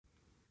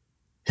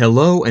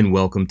Hello and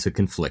welcome to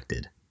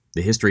Conflicted,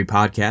 the history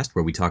podcast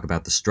where we talk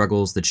about the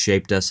struggles that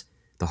shaped us,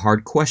 the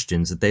hard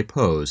questions that they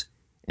pose,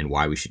 and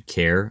why we should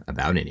care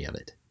about any of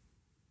it.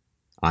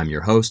 I'm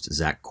your host,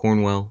 Zach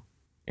Cornwell,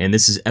 and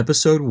this is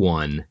episode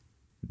 1,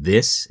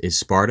 This is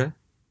Sparta.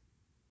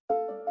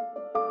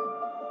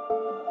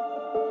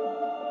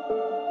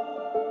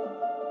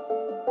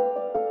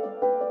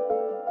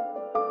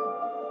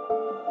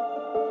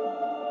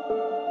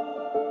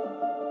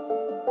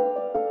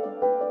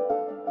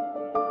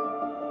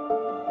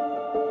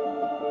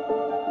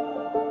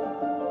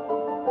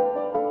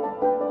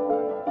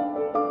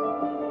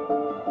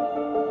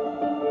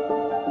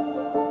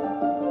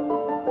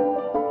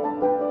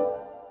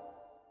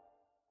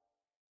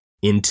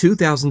 In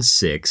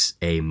 2006,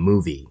 a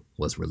movie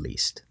was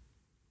released.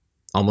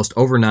 Almost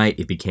overnight,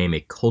 it became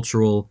a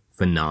cultural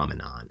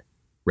phenomenon,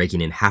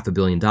 raking in $500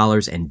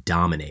 million and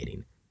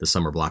dominating the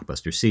summer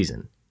blockbuster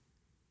season.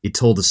 It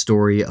told the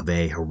story of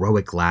a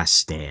heroic last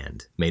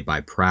stand made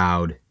by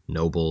proud,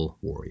 noble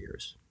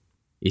warriors.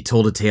 It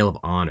told a tale of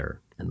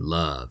honor and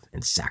love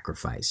and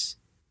sacrifice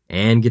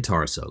and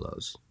guitar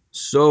solos.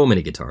 So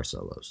many guitar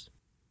solos.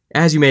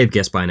 As you may have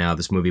guessed by now,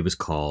 this movie was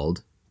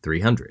called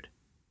 300.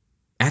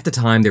 At the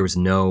time, there was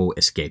no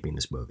escaping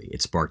this movie.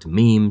 It sparked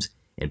memes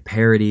and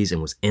parodies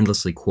and was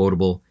endlessly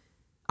quotable.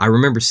 I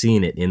remember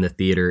seeing it in the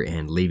theater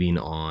and leaving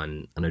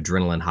on an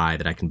adrenaline high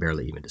that I can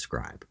barely even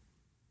describe.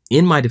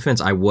 In my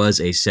defense, I was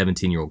a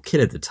 17-year-old kid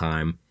at the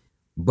time,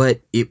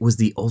 but it was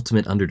the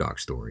ultimate underdog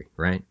story,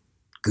 right?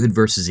 Good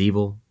versus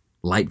evil,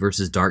 light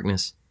versus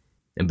darkness,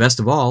 and best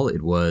of all,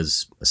 it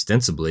was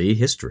ostensibly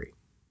history.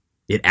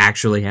 It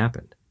actually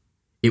happened.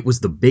 It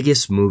was the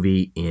biggest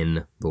movie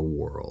in the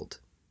world.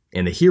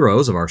 And the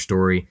heroes of our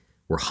story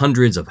were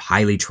hundreds of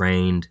highly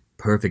trained,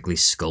 perfectly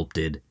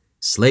sculpted,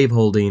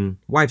 slave-holding,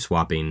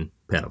 wife-swapping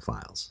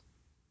pedophiles.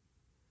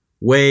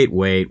 Wait,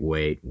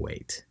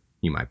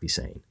 you might be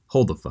saying.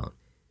 Hold the phone.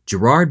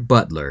 Gerard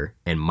Butler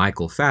and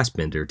Michael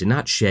Fassbender did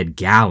not shed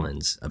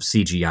gallons of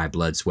CGI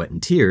blood, sweat,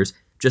 and tears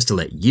just to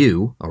let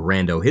you, a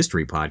rando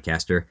history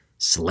podcaster,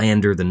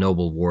 slander the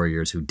noble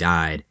warriors who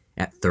died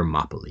at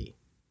Thermopylae.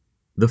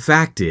 The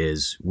fact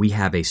is, we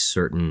have a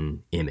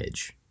certain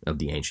image of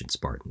the ancient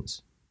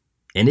Spartans,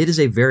 and it is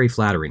a very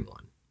flattering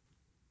one.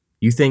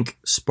 You think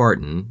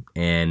Spartan,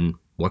 and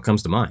what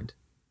comes to mind?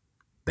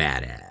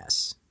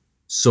 Badass,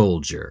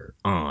 soldier,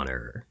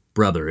 honor,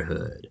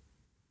 brotherhood,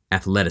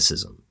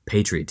 athleticism,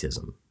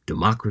 patriotism,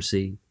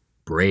 democracy,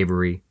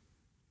 bravery.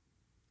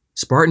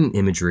 Spartan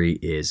imagery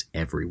is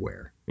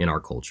everywhere in our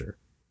culture.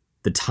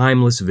 The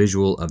timeless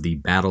visual of the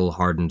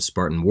battle-hardened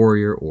Spartan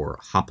warrior, or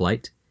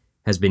hoplite,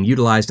 has been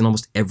utilized in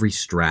almost every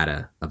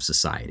strata of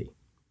society.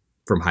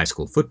 From high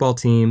school football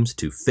teams,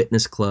 to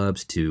fitness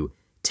clubs, to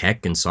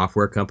tech and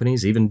software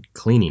companies, even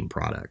cleaning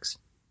products.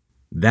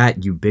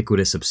 That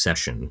ubiquitous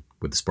obsession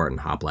with the Spartan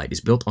hoplite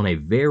is built on a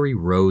very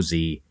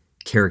rosy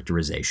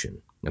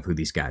characterization of who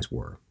these guys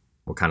were,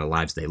 what kind of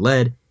lives they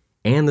led,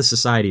 and the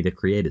society that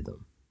created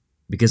them.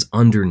 Because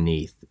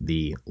underneath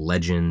the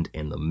legend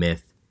and the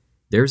myth,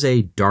 there's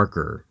a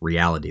darker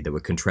reality that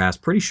would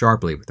contrast pretty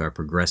sharply with our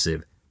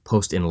progressive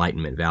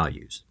post-Enlightenment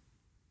values.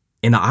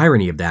 And the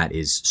irony of that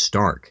is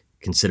stark,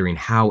 considering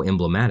how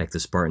emblematic the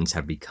Spartans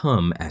have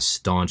become as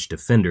staunch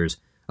defenders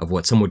of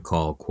what some would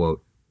call,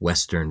 quote,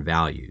 Western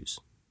values.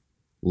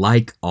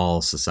 Like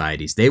all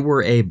societies, they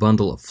were a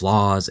bundle of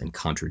flaws and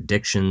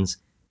contradictions.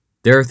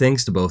 There are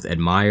things to both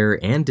admire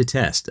and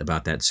detest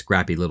about that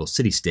scrappy little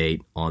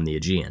city-state on the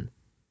Aegean.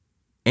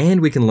 And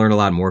we can learn a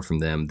lot more from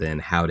them than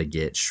how to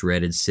get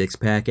shredded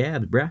six-pack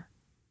abs, bruh.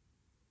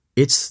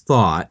 It's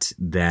thought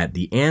that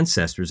the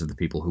ancestors of the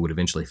people who would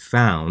eventually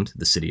found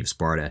the city of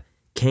Sparta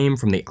came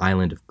from the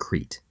island of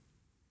Crete.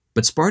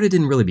 But Sparta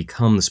didn't really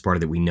become the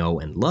Sparta that we know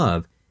and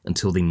love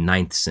until the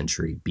 9th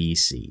century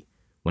BC,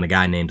 when a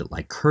guy named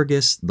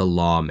Lycurgus the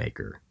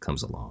Lawmaker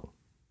comes along.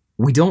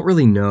 We don't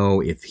really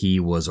know if he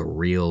was a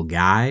real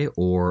guy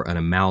or an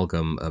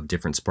amalgam of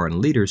different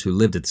Spartan leaders who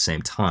lived at the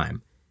same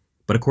time.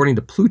 But according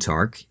to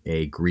Plutarch,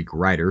 a Greek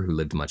writer who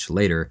lived much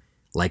later,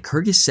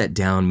 Lycurgus set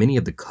down many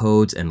of the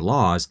codes and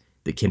laws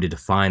that came to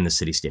define the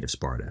city-state of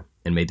Sparta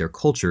and made their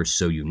culture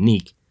so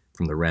unique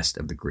from the rest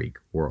of the Greek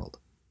world.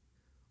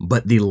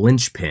 But the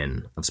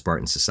linchpin of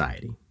Spartan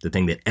society, the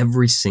thing that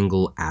every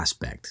single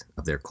aspect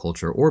of their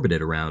culture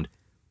orbited around,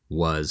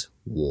 was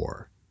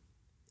war.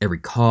 Every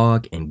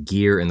cog and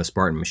gear in the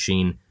Spartan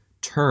machine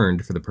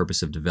turned for the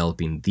purpose of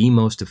developing the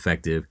most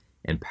effective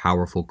and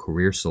powerful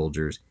career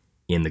soldiers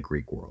in the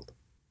Greek world.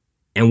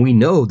 And we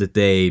know that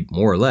they,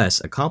 more or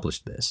less,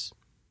 accomplished this.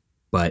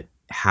 But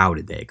how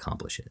did they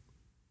accomplish it?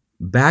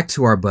 Back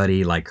to our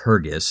buddy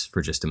Lycurgus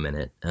for just a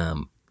minute.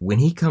 When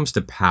he comes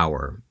to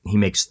power, he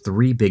makes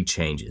 3 big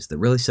changes that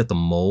really set the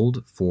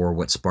mold for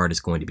what Sparta is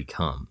going to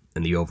become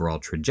and the overall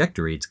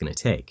trajectory it's going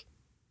to take.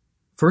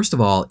 First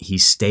of all, he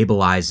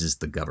stabilizes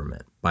the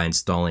government by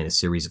installing a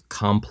series of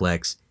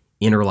complex,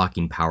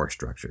 interlocking power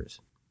structures.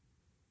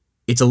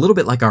 It's a little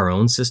bit like our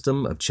own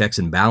system of checks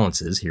and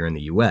balances here in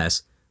the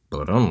US,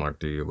 But unlike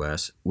the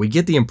US, we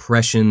get the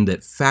impression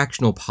that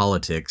factional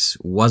politics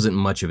wasn't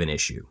much of an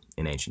issue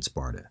in ancient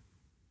Sparta,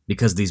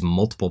 because these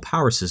multiple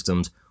power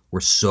systems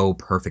were so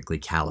perfectly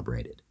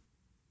calibrated.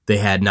 They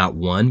had not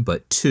one,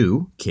 but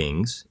two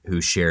kings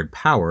who shared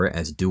power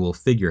as dual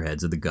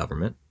figureheads of the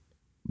government.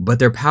 But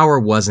their power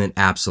wasn't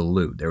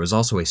absolute. There was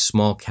also a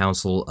small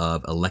council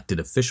of elected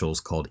officials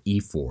called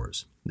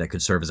ephors that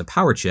could serve as a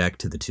power check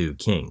to the two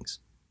kings.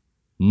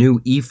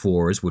 New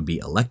ephors would be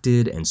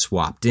elected and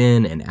swapped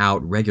in and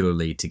out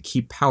regularly to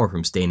keep power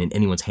from staying in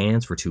anyone's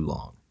hands for too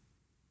long.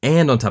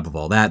 And on top of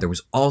all that, there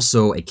was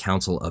also a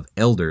council of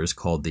elders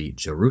called the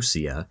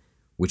Gerousia,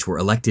 which were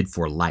elected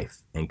for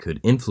life and could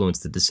influence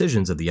the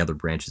decisions of the other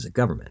branches of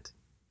government.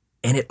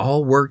 And it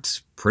all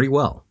worked pretty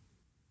well.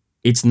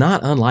 It's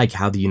not unlike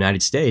how the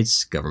United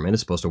States government is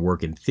supposed to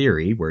work in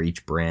theory, where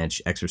each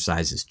branch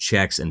exercises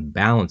checks and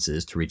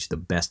balances to reach the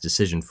best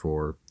decision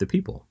for the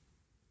people.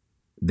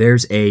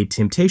 There's a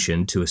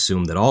temptation to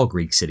assume that all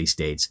Greek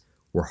city-states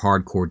were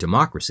hardcore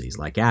democracies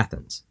like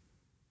Athens.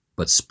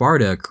 But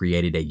Sparta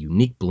created a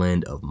unique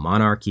blend of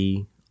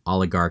monarchy,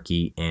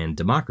 oligarchy, and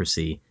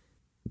democracy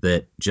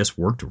that just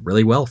worked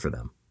really well for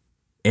them.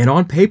 And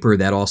on paper,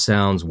 that all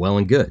sounds well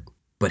and good.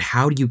 But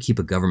how do you keep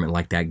a government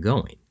like that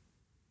going?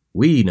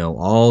 We know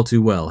all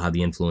too well how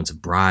the influence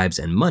of bribes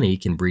and money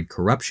can breed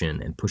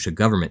corruption and push a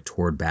government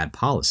toward bad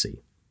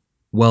policy.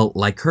 Well,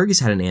 Lycurgus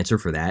had an answer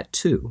for that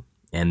too,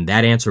 and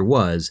that answer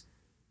was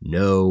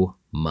no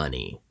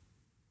money.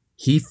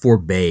 He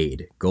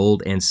forbade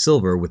gold and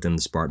silver within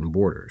the Spartan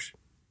borders.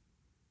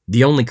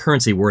 The only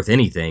currency worth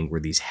anything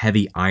were these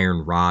heavy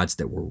iron rods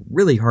that were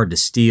really hard to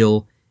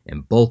steal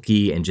and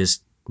bulky and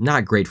just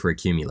not great for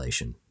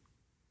accumulation.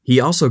 He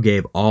also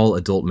gave all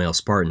adult male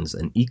Spartans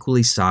an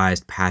equally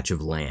sized patch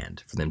of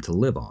land for them to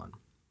live on.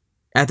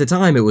 At the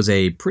time, it was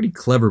a pretty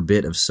clever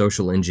bit of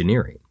social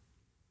engineering.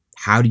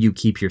 How do you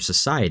keep your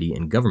society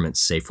and government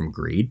safe from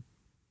greed?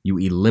 You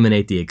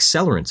eliminate the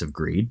accelerants of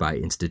greed by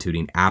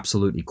instituting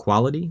absolute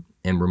equality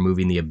and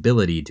removing the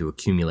ability to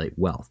accumulate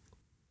wealth.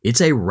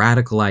 It's a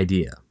radical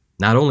idea,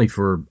 not only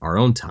for our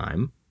own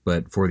time,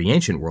 but for the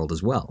ancient world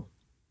as well.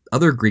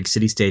 Other Greek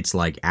city-states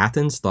like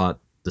Athens thought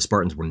the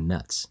Spartans were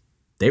nuts.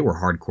 They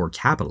were hardcore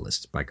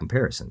capitalists by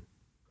comparison.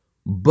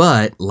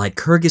 But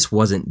Lycurgus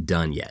wasn't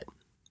done yet.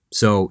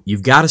 So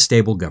you've got a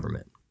stable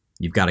government.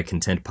 You've got a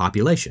content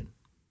population.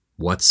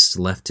 What's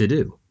left to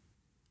do?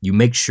 You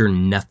make sure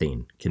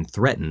nothing can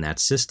threaten that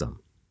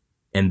system.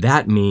 And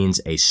that means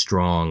a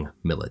strong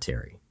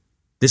military.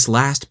 This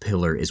last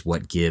pillar is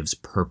what gives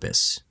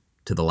purpose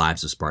to the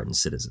lives of Spartan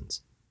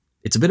citizens.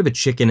 It's a bit of a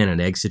chicken and an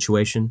egg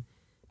situation.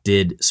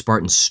 Did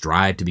Spartans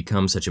strive to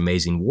become such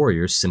amazing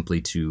warriors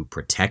simply to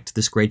protect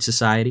this great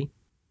society?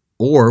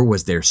 Or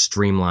was their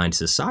streamlined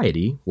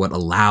society what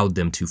allowed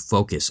them to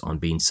focus on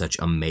being such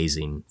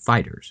amazing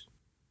fighters?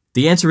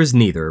 The answer is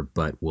neither,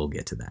 but we'll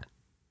get to that.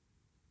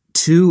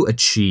 To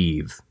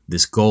achieve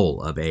this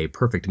goal of a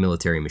perfect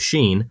military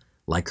machine,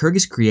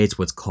 Lycurgus creates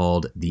what's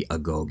called the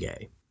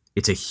agoge.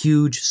 It's a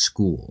huge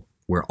school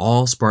where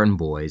all Spartan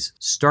boys,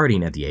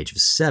 starting at the age of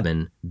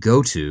 7,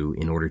 go to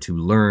in order to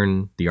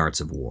learn the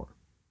arts of war.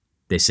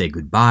 They say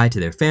goodbye to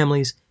their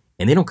families,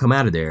 and they don't come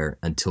out of there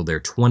until they're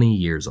 20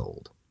 years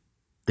old.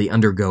 They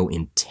undergo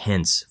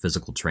intense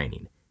physical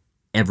training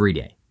every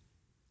day.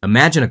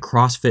 Imagine a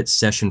CrossFit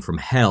session from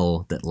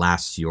hell that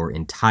lasts your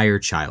entire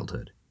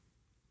childhood.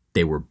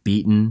 They were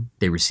beaten,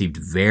 they received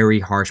very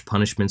harsh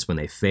punishments when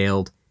they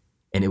failed,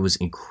 and it was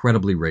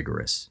incredibly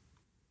rigorous.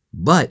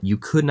 But you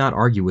could not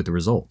argue with the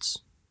results.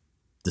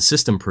 The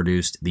system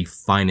produced the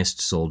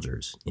finest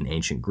soldiers in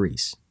ancient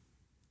Greece.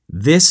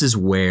 This is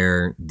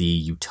where the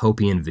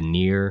utopian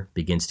veneer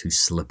begins to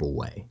slip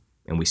away,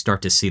 and we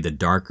start to see the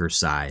darker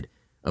side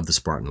of the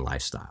Spartan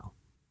lifestyle.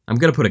 I'm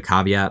going to put a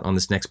caveat on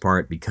this next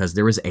part because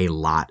there is a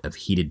lot of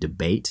heated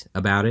debate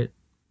about it.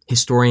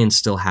 Historians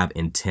still have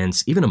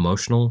intense, even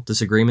emotional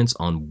disagreements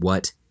on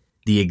what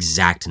the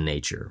exact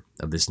nature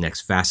of this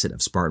next facet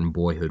of Spartan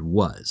boyhood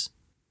was,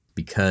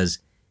 because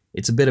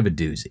it's a bit of a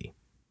doozy.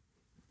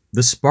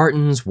 The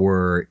Spartans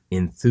were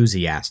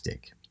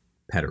enthusiastic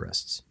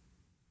pederasts.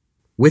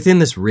 Within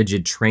this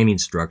rigid training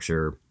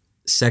structure,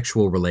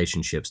 sexual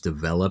relationships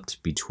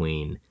developed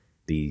between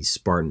the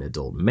Spartan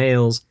adult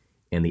males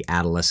and the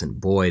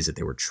adolescent boys that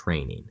they were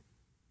training.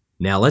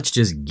 Now let's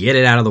just get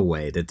it out of the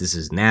way that this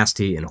is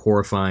nasty and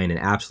horrifying and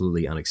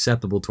absolutely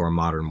unacceptable to our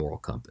modern moral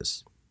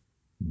compass.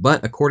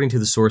 But according to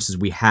the sources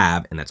we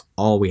have, and that's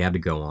all we have to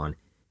go on,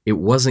 it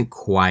wasn't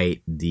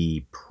quite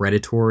the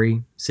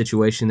predatory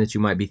situation that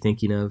you might be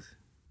thinking of.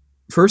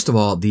 First of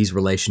all, these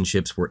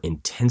relationships were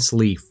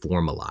intensely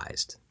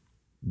formalized.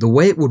 The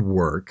way it would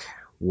work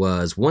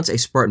was once a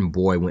Spartan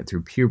boy went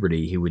through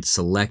puberty, he would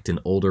select an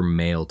older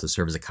male to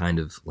serve as a kind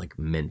of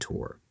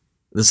mentor.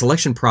 The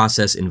selection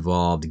process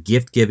involved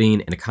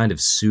gift-giving and a kind of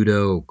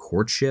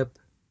pseudo-courtship.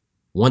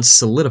 Once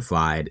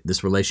solidified,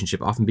 this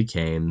relationship often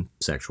became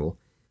sexual,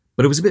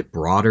 but it was a bit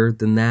broader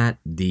than that.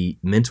 The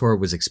mentor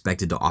was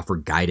expected to offer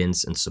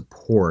guidance and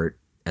support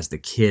as the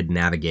kid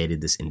navigated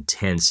this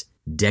intense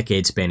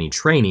decade-spanning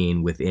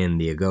training within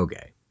the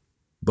agoge.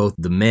 Both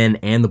the men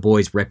and the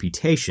boys'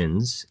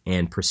 reputations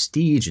and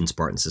prestige in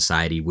Spartan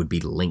society would be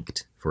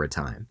linked for a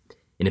time.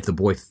 And if the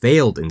boy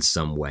failed in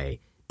some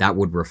way, that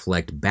would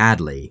reflect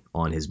badly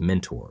on his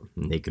mentor,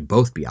 and they could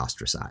both be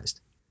ostracized.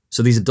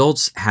 So these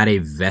adults had a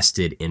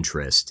vested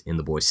interest in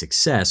the boy's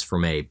success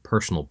from a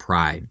personal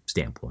pride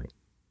standpoint.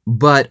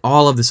 But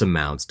all of this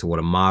amounts to what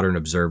a modern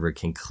observer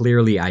can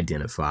clearly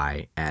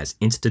identify as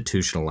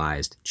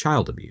institutionalized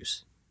child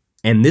abuse.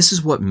 And this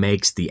is what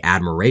makes the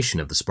admiration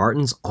of the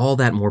Spartans all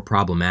that more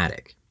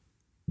problematic,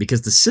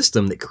 because the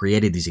system that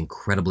created these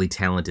incredibly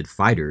talented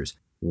fighters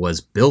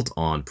was built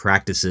on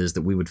practices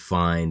that we would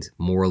find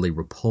morally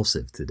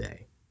repulsive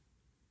today.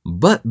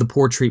 But the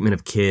poor treatment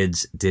of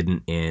kids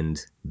didn't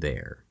end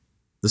there.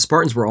 The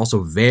Spartans were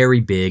also very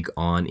big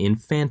on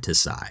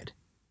infanticide.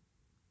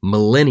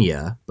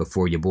 Millennia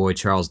before your boy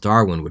Charles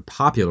Darwin would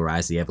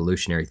popularize the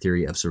evolutionary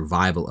theory of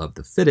survival of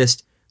the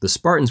fittest, the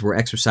Spartans were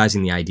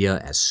exercising the idea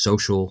as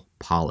social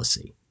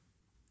policy.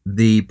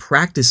 The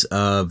practice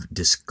of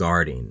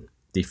discarding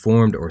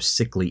deformed or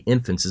sickly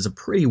infants is a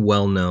pretty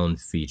well-known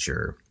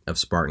feature of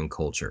Spartan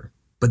culture,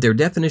 but their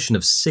definition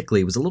of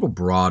sickly was a little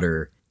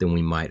broader than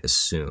we might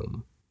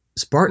assume.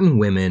 Spartan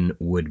women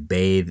would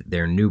bathe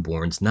their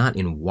newborns not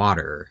in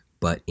water,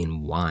 but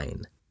in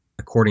wine.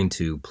 According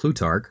to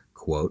Plutarch,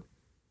 quote,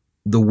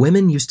 "The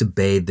women used to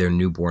bathe their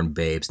newborn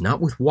babes not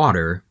with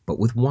water, but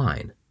with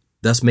wine,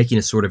 thus making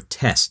a sort of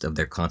test of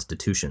their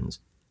constitutions.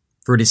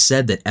 For it is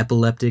said that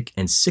epileptic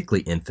and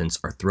sickly infants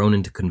are thrown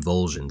into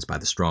convulsions by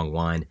the strong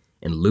wine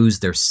and lose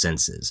their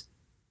senses,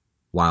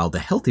 while the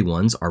healthy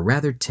ones are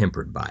rather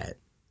tempered by it,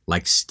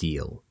 like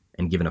steel,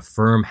 and given a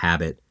firm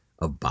habit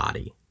of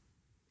body."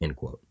 End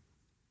quote.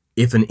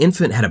 If an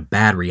infant had a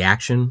bad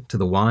reaction to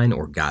the wine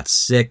or got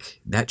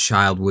sick, that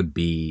child would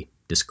be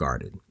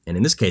discarded. And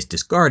in this case,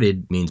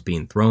 discarded means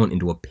being thrown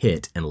into a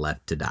pit and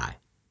left to die.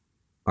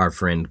 Our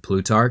friend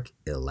Plutarch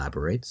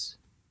elaborates,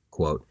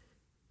 quote,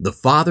 "The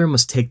father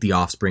must take the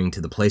offspring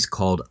to the place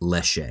called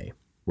Lesche,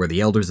 where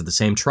the elders of the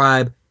same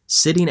tribe,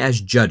 sitting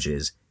as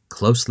judges,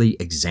 closely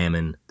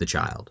examine the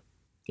child.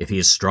 If he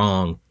is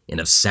strong and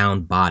of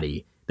sound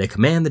body, they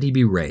command that he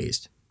be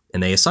raised,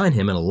 and they assign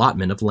him an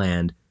allotment of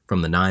land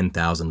from the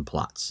 9,000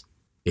 plots.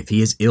 If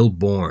he is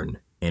ill-born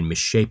and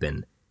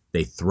misshapen,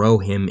 they throw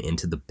him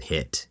into the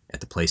pit at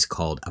the place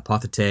called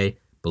Apothete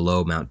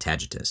below Mount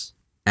Tagetus,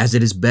 as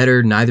it is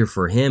better neither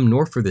for him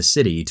nor for the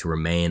city to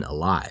remain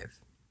alive,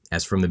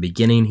 as from the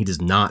beginning he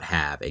does not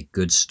have a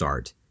good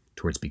start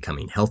towards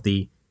becoming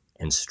healthy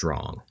and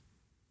strong."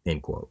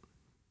 End quote.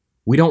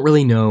 We don't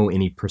really know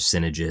any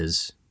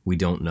percentages. We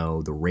don't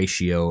know the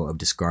ratio of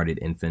discarded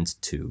infants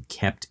to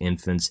kept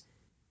infants.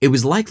 It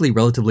was likely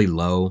relatively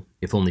low,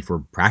 if only for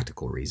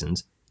practical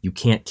reasons. You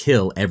can't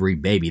kill every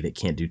baby that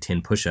can't do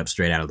 10 push-ups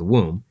straight out of the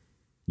womb.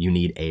 You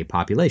need a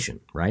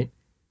population, right?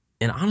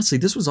 And honestly,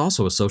 this was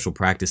also a social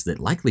practice that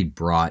likely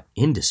brought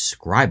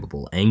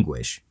indescribable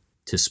anguish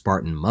to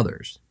Spartan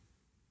mothers.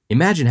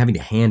 Imagine having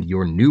to hand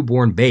your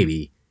newborn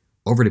baby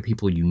over to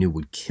people you knew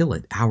would kill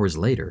it hours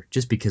later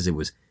just because it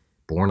was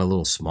born a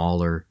little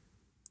smaller,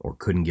 or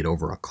couldn't get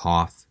over a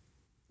cough,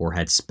 or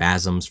had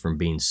spasms from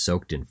being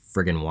soaked in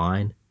friggin'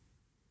 wine.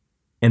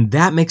 And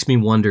that makes me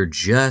wonder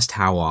just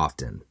how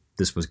often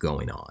this was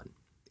going on,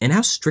 and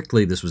how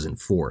strictly this was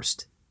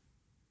enforced.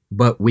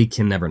 But we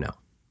can never know.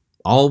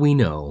 All we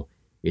know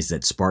is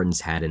that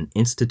Spartans had an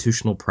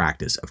institutional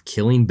practice of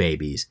killing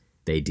babies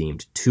they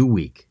deemed too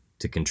weak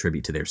to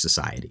contribute to their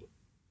society.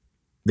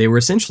 They were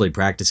essentially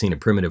practicing a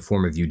primitive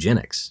form of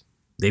eugenics.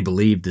 They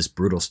believed this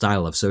brutal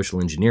style of social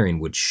engineering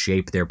would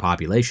shape their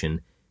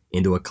population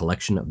into a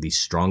collection of the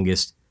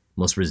strongest,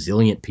 most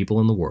resilient people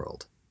in the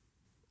world.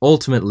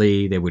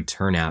 Ultimately, they would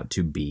turn out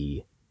to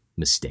be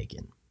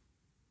mistaken.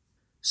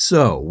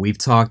 So, we've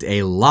talked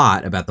a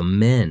lot about the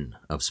men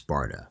of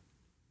Sparta.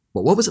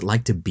 But what was it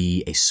like to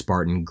be a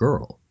Spartan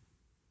girl?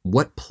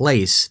 What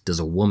place does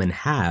a woman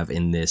have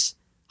in this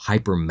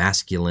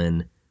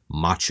hyper-masculine,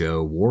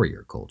 macho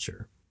warrior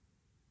culture?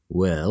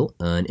 Well,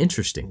 an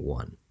interesting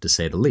one, to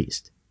say the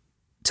least.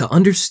 To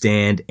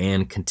understand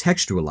and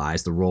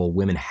contextualize the role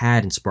women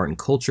had in Spartan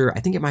culture, I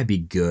think it might be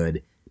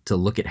good to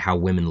look at how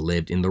women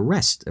lived in the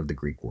rest of the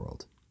Greek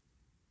world.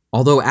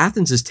 Although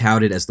Athens is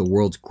touted as the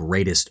world's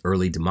greatest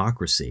early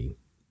democracy,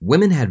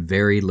 women had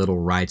very little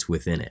rights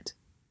within it.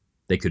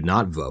 They could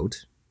not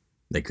vote.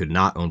 They could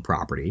not own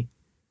property.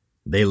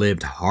 They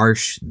lived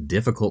harsh,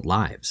 difficult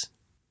lives.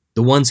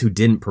 The ones who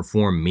didn't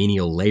perform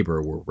menial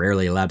labor were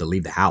rarely allowed to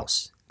leave the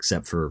house,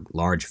 except for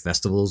large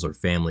festivals or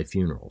family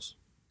funerals.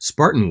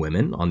 Spartan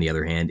women, on the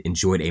other hand,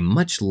 enjoyed a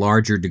much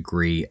larger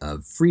degree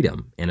of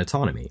freedom and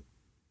autonomy.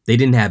 They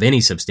didn't have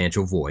any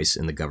substantial voice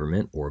in the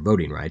government or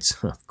voting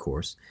rights, of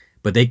course,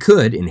 but they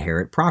could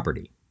inherit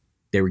property.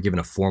 They were given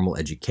a formal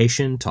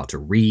education, taught to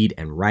read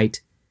and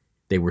write.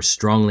 They were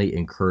strongly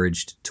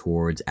encouraged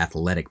towards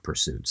athletic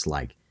pursuits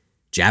like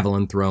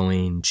javelin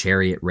throwing,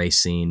 chariot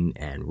racing,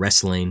 and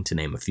wrestling, to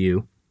name a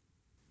few.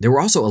 They were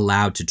also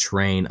allowed to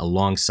train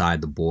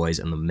alongside the boys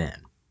and the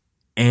men.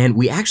 And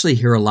we actually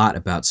hear a lot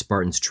about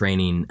Spartans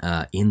training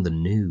in the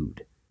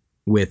nude,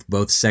 with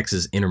both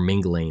sexes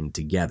intermingling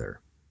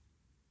together.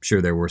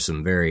 Sure, there were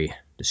some very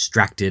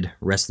distracted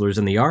wrestlers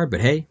in the yard,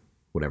 but hey,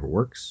 whatever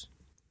works.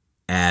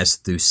 As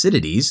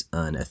Thucydides,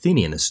 an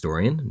Athenian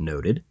historian,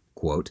 noted,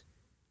 quote,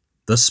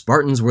 "The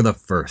Spartans were the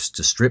first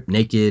to strip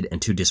naked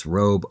and to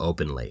disrobe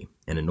openly,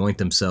 and anoint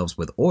themselves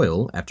with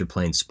oil after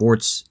playing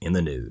sports in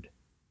the nude."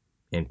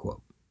 End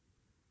quote.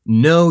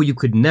 No, you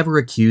could never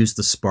accuse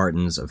the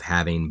Spartans of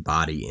having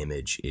body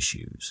image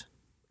issues.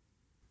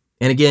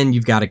 And again,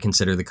 you've got to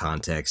consider the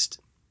context.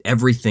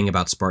 Everything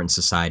about Spartan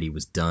society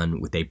was done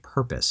with a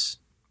purpose.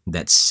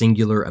 That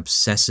singular,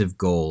 obsessive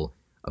goal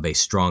of a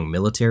strong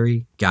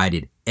military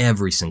guided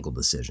every single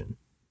decision.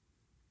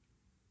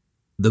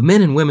 The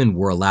men and women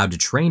were allowed to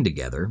train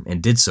together,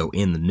 and did so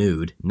in the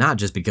nude, not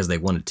just because they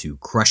wanted to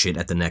crush it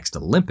at the next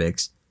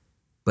Olympics,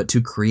 but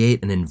to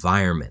create an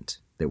environment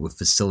that would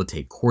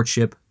facilitate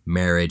courtship,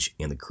 marriage,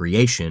 and the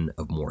creation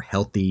of more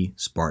healthy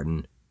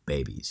Spartan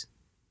babies.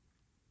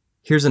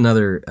 Here's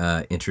another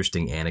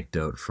interesting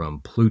anecdote from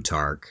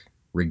Plutarch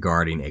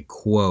regarding a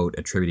quote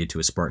attributed to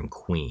a Spartan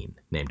queen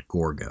named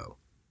Gorgo.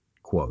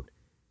 Quote,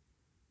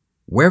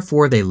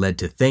 "Wherefore they led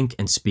to think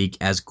and speak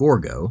as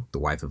Gorgo, the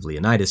wife of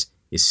Leonidas,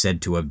 is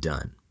said to have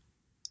done.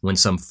 When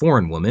some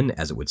foreign woman,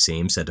 as it would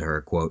seem, said to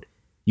her, quote,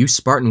 'You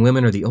Spartan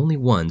women are the only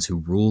ones who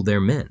rule their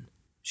men,'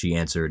 she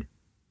answered,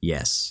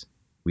 'Yes,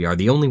 we are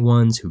the only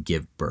ones who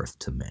give birth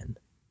to men.'"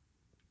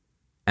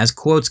 As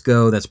quotes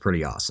go, that's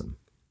pretty awesome.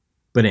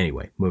 But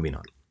anyway, moving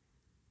on.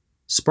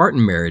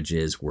 Spartan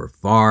marriages were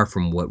far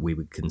from what we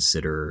would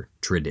consider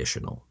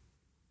traditional.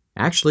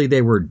 Actually,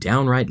 they were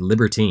downright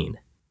libertine.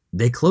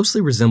 They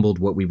closely resembled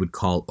what we would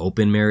call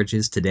open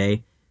marriages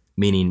today,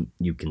 meaning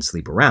you can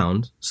sleep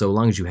around so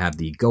long as you have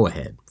the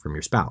go-ahead from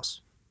your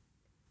spouse.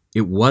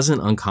 It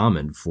wasn't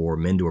uncommon for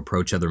men to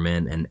approach other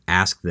men and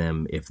ask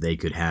them if they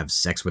could have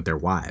sex with their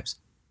wives,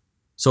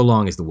 so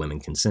long as the women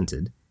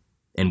consented,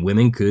 and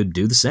women could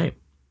do the same.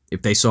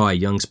 If they saw a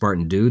young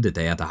Spartan dude that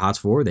they had the hots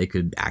for, they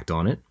could act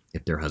on it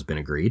if their husband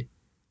agreed.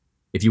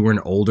 If you were an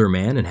older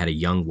man and had a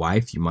young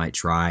wife, you might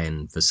try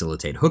and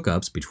facilitate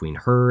hookups between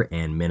her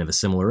and men of a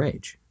similar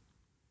age.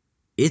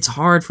 It's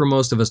hard for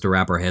most of us to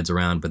wrap our heads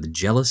around, but the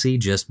jealousy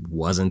just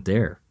wasn't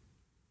there.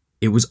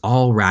 It was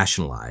all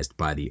rationalized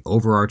by the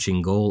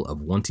overarching goal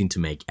of wanting to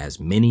make as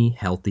many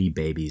healthy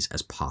babies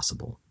as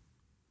possible.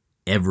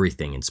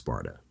 Everything in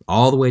Sparta,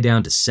 all the way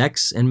down to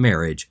sex and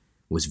marriage,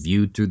 was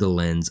viewed through the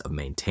lens of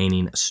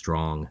maintaining a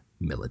strong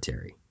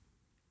military.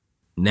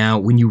 Now,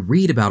 when you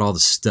read about all the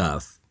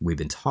stuff we've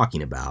been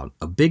talking about,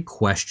 a big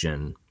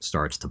question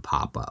starts to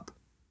pop up.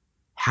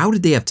 How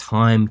did they have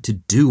time to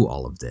do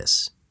all of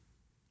this?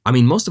 I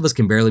mean, most of us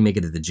can barely make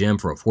it to the gym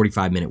for a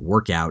 45-minute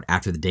workout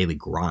after the daily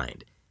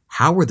grind.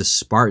 How were the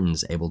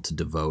Spartans able to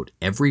devote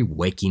every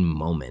waking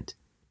moment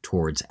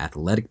towards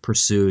athletic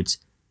pursuits,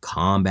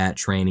 combat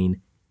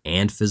training,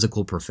 and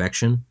physical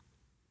perfection?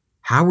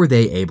 How were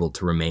they able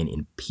to remain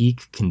in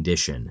peak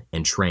condition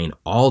and train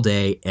all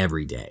day,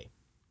 every day?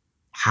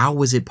 How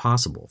was it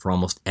possible for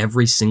almost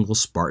every single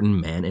Spartan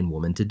man and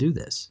woman to do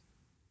this?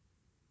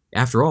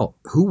 After all,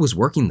 who was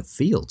working the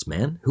fields,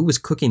 man? Who was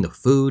cooking the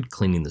food,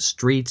 cleaning the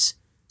streets,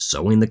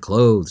 sewing the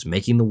clothes,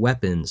 making the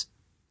weapons,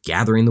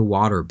 gathering the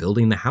water,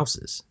 building the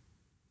houses?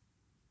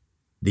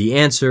 The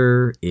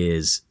answer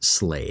is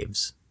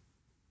slaves.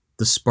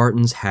 The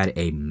Spartans had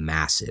a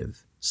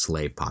massive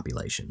slave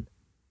population.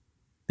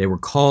 They were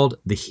called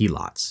the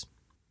Helots,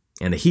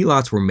 and the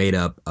Helots were made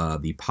up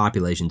of the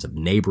populations of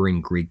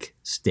neighboring Greek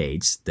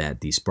states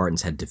that the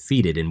Spartans had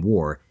defeated in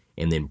war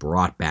and then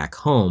brought back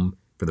home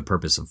for the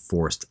purpose of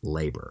forced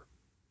labor.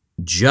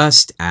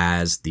 Just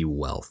as the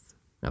wealth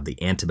of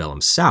the antebellum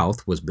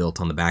South was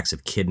built on the backs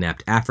of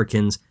kidnapped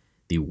Africans,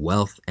 the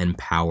wealth and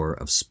power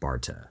of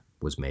Sparta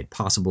was made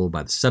possible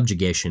by the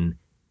subjugation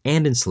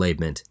and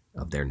enslavement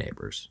of their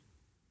neighbors.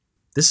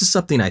 This is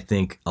something I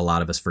think a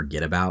lot of us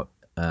forget about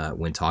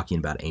when talking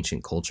about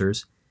ancient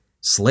cultures.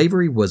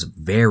 Slavery was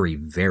very,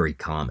 very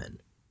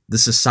common. The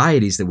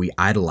societies that we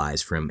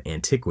idolize from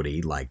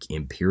antiquity, like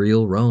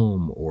Imperial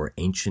Rome or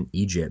ancient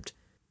Egypt,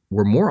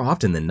 were more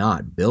often than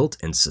not built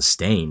and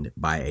sustained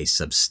by a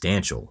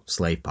substantial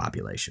slave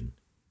population,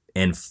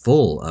 and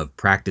full of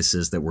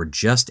practices that were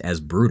just as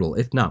brutal,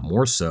 if not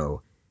more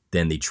so,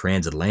 than the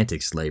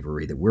transatlantic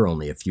slavery that we're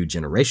only a few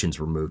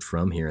generations removed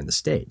from here in the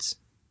States.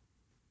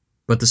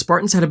 But the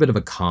Spartans had a bit of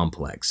a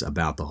complex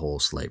about the whole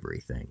slavery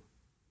thing.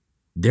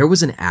 There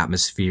was an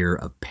atmosphere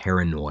of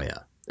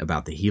paranoia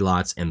about the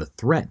Helots and the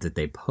threat that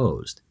they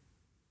posed,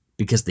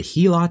 because the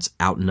Helots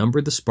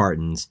outnumbered the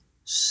Spartans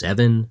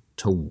 7-1.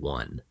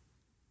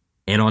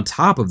 And on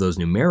top of those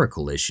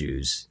numerical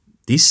issues,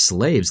 these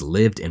slaves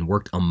lived and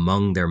worked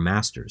among their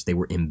masters. They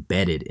were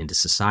embedded into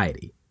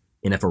society.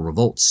 And if a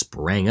revolt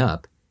sprang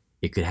up,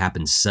 it could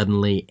happen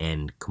suddenly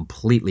and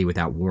completely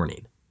without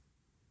warning.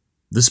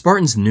 The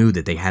Spartans knew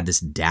that they had this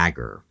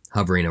dagger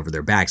hovering over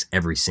their backs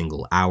every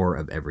single hour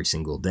of every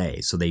single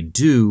day. So they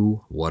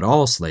do what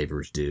all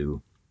slavers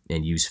do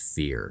and use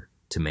fear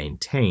to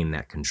maintain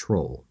that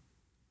control.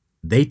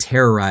 They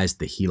terrorized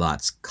the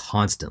Helots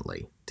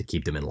constantly to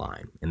keep them in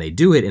line, and they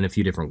do it in a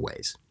few different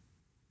ways.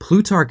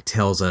 Plutarch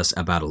tells us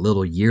about a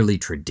little yearly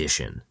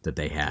tradition that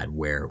they had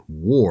where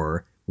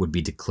war would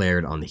be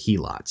declared on the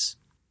Helots.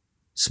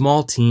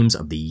 Small teams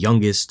of the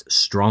youngest,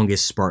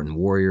 strongest Spartan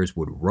warriors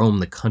would roam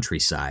the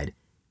countryside,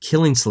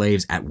 killing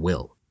slaves at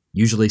will,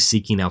 usually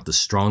seeking out the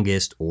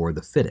strongest or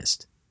the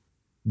fittest.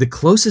 The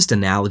closest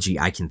analogy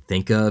I can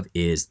think of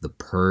is The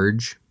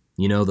Purge.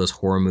 You know, those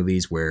horror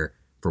movies where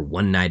for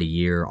one night a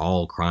year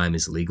all crime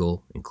is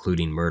legal,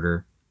 including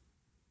murder.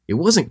 It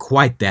wasn't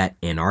quite that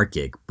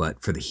anarchic,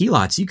 but for the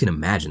Helots, you can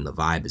imagine the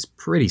vibe is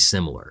pretty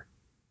similar.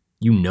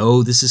 You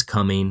know this is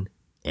coming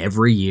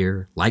every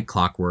year, like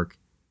clockwork,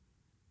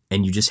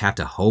 and you just have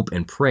to hope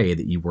and pray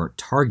that you weren't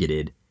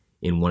targeted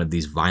in one of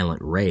these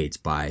violent raids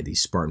by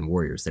these Spartan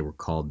warriors. They were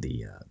called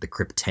the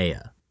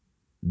Crypteia.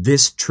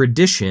 This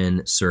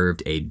tradition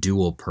served a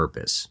dual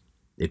purpose.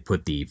 It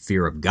put the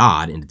fear of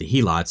God into the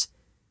Helots,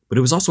 but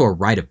it was also a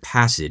rite of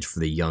passage for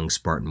the young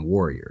Spartan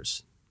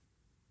warriors.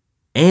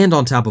 And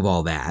on top of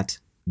all that,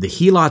 the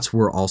Helots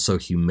were also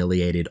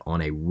humiliated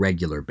on a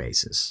regular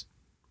basis.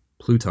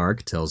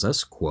 Plutarch tells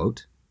us,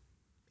 quote,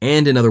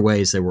 "And in other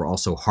ways they were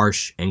also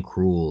harsh and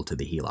cruel to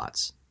the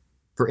Helots.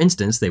 For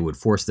instance, they would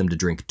force them to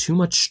drink too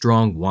much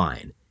strong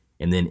wine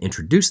and then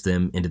introduce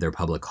them into their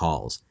public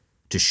halls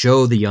to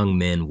show the young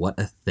men what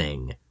a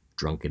thing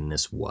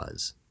drunkenness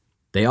was.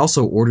 They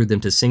also ordered them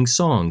to sing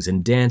songs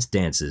and dance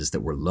dances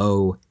that were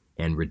low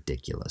and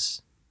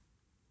ridiculous."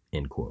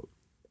 End quote.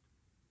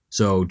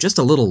 So just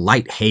a little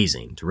light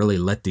hazing to really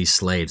let these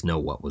slaves know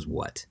what was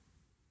what.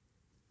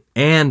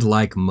 And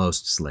like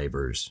most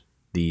slavers,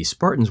 the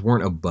Spartans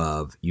weren't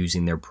above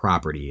using their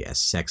property as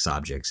sex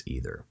objects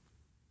either.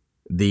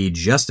 The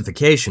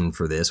justification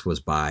for this was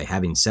by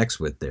having sex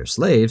with their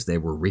slaves, they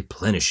were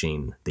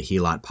replenishing the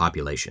Helot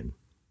population.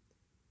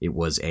 It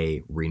was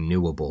a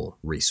renewable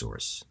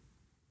resource.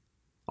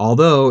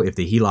 Although, if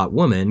the Helot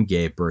woman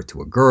gave birth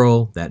to a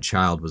girl, that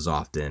child was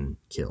often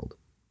killed.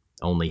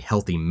 Only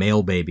healthy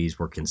male babies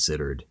were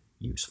considered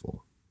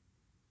useful.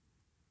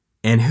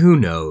 And who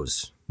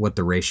knows what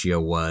the ratio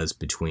was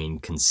between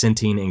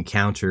consenting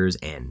encounters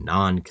and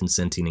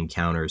non-consenting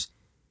encounters.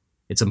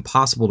 It's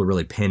impossible to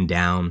really pin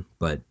down,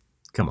 but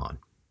come on.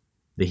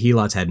 The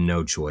Helots had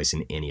no choice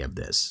in any of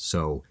this,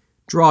 so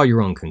draw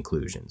your own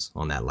conclusions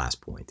on that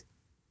last point.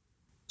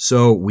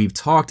 So we've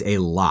talked a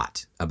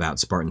lot about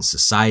Spartan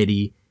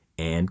society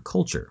and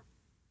culture.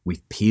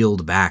 We've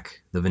peeled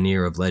back the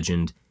veneer of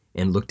legend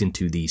and looked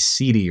into the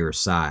seedier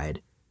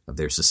side of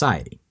their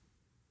society.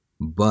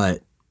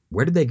 But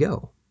where did they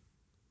go?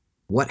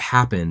 What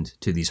happened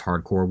to these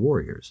hardcore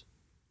warriors?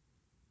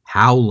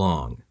 How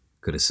long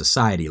could a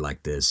society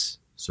like this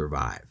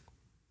survive?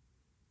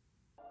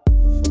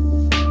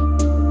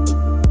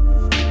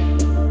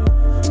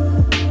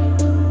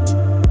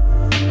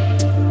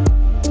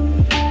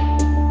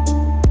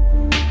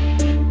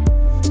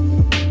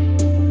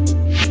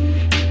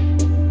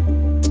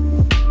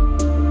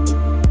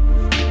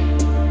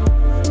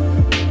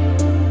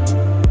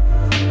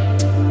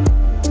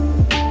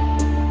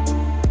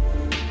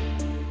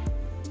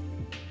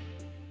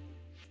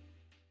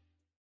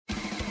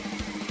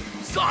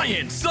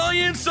 Science!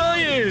 Science!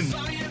 Science!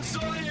 Science!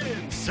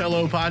 Science!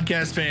 Hello,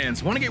 podcast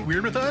fans. Want to get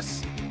weird with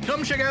us?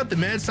 Come check out the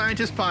Mad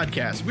Scientist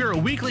Podcast. We're a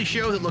weekly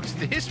show that looks at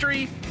the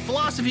history,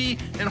 philosophy,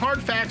 and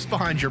hard facts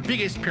behind your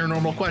biggest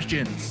paranormal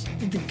questions.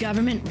 Did the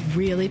government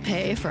really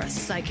pay for a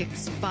psychic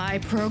spy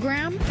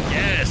program?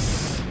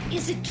 Yes!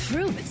 Is it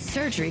true that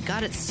surgery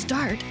got its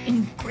start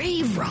in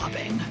grave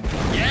robbing?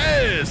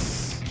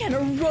 Yes! Can a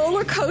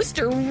roller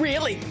coaster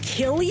really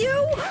kill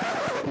you?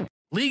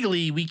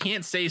 Legally, we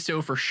can't say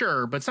so for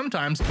sure, but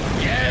sometimes,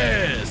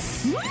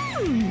 yes!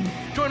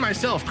 Join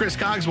myself, Chris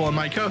Cogswell, and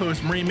my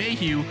co-host, Marie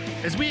Mayhew,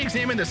 as we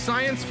examine the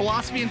science,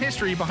 philosophy, and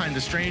history behind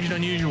the strange and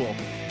unusual.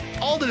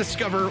 All to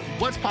discover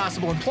what's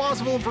possible and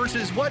plausible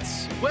versus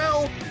what's,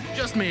 well,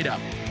 just made up.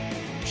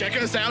 Check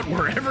us out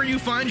wherever you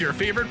find your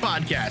favorite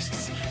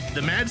podcasts.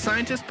 The Mad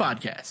Scientist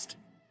Podcast.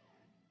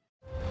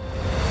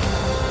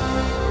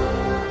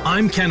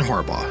 I'm Ken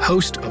Harbaugh,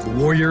 host of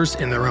Warriors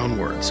in Their Own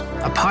Words,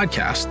 a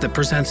podcast that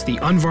presents the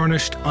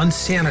unvarnished,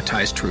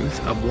 unsanitized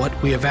truth of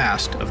what we have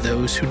asked of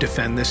those who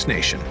defend this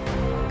nation.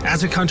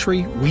 As a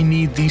country, we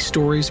need these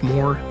stories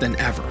more than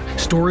ever.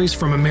 Stories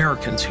from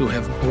Americans who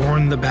have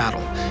borne the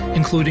battle,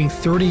 including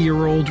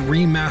 30-year-old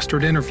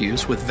remastered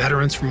interviews with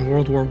veterans from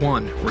World War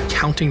I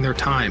recounting their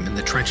time in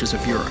the trenches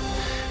of Europe,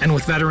 and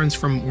with veterans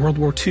from World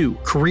War II,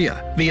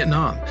 Korea,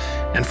 Vietnam,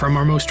 and from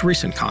our most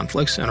recent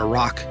conflicts in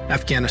Iraq,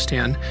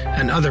 Afghanistan,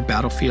 and other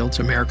battlefields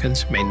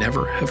Americans may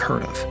never have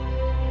heard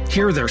of.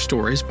 Hear their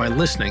stories by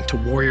listening to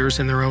Warriors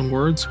in Their Own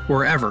Words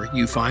wherever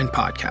you find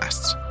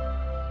podcasts.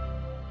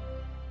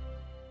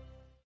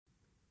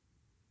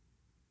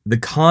 The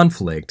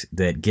conflict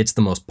that gets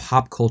the most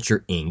pop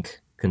culture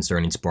ink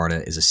concerning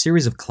Sparta is a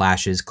series of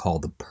clashes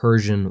called the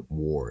Persian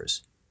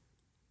Wars.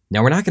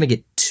 Now, we're not going to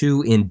get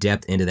too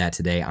in-depth into that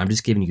today. I'm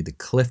just giving you the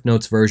Cliff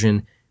Notes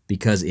version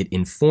because it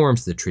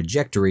informs the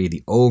trajectory,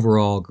 the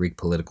overall Greek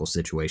political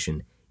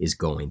situation is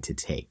going to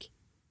take.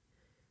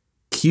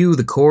 Cue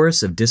the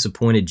chorus of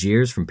disappointed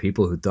jeers from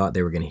people who thought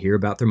they were going to hear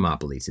about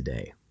Thermopylae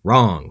today.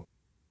 Wrong.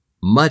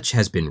 Much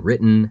has been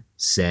written,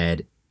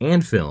 said,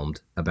 and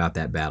filmed about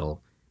that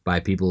battle by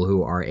people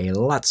who are a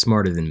lot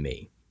smarter than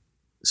me.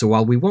 So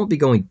while we won't be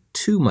going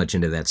too much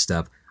into that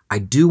stuff, I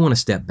do want to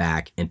step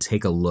back and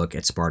take a look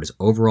at Sparta's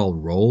overall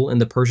role in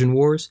the Persian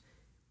Wars,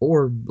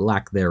 or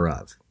lack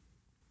thereof.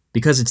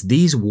 Because it's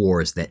these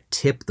wars that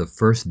tip the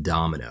first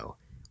domino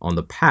on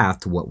the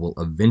path to what will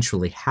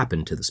eventually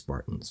happen to the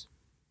Spartans.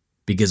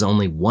 Because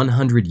only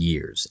 100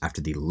 years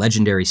after the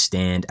legendary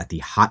stand at the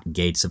hot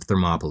gates of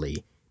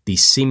Thermopylae, the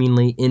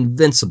seemingly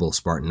invincible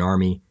Spartan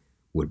army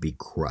would be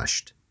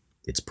crushed,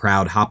 its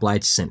proud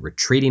hoplites sent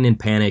retreating in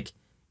panic,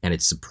 and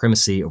its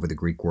supremacy over the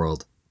Greek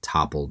world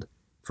toppled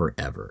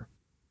forever.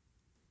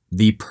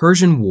 The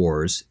Persian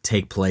Wars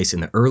take place in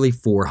the early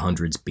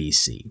 400s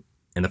BC,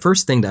 and the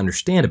first thing to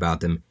understand about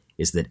them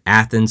is that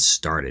Athens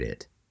started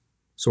it.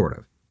 Sort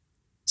of.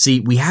 See,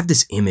 we have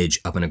this image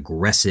of an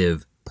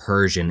aggressive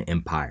Persian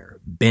empire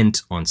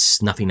bent on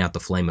snuffing out the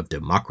flame of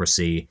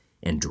democracy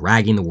and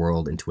dragging the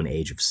world into an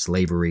age of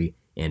slavery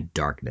and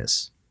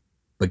darkness.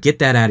 But get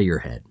that out of your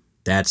head.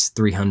 That's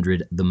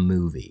 300 the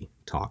movie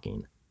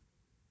talking.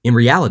 In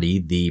reality,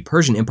 the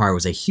Persian Empire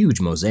was a huge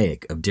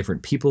mosaic of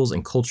different peoples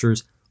and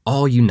cultures,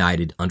 all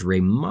united under a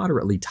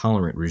moderately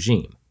tolerant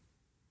regime.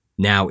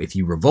 Now, if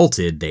you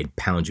revolted, they'd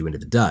pound you into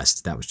the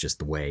dust. That was just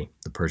the way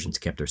the Persians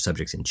kept their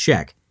subjects in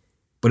check.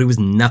 But it was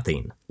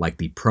nothing like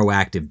the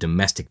proactive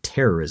domestic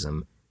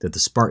terrorism that the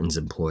Spartans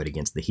employed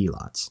against the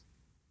Helots.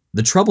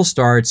 The trouble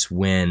starts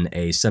when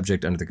a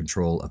subject under the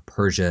control of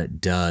Persia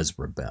does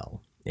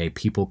rebel, a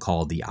people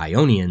called the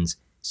Ionians,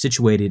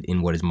 situated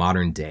in what is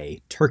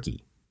modern-day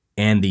Turkey.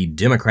 And the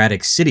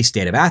democratic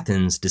city-state of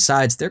Athens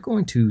decides they're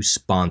going to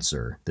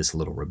sponsor this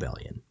little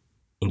rebellion,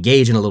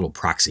 engage in a little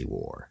proxy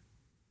war.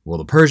 Well,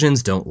 the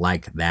Persians don't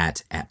like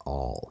that at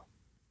all.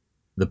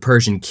 The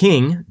Persian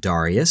king,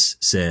 Darius,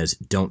 says,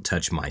 "Don't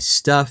touch my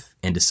stuff,"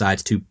 and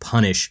decides to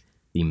punish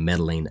the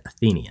meddling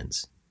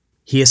Athenians.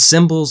 He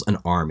assembles an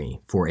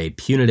army for a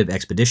punitive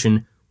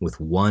expedition with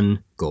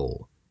one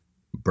goal: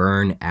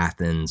 burn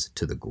Athens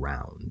to the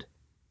ground.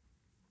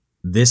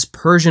 This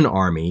Persian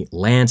army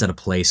lands at a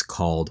place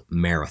called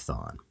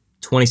Marathon,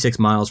 26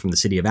 miles from the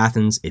city of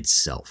Athens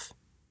itself.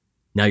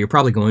 Now you're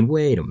probably going,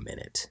 wait a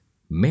minute.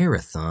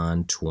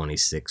 Marathon,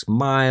 26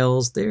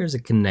 miles, there's a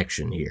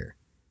connection here.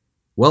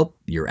 Well,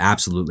 you're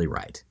absolutely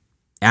right.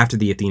 After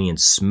the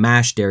Athenians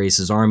smash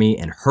Darius' army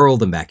and hurl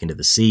them back into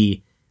the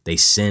sea, they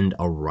send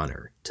a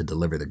runner to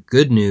deliver the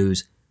good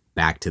news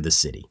back to the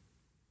city.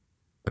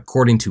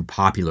 According to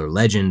popular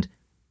legend,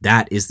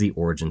 that is the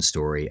origin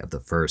story of the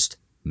first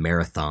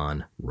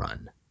Marathon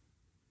run.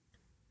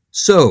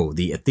 So,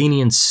 the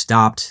Athenians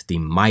stopped the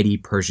mighty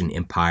Persian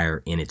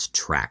Empire in its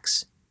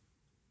tracks.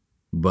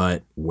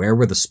 But where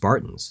were the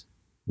Spartans?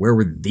 Where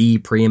were the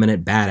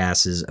preeminent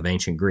badasses of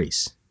ancient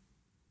Greece?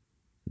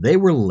 They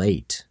were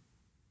late.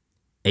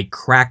 A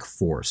crack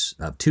force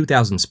of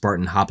 2,000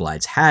 Spartan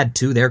hoplites had,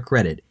 to their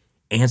credit,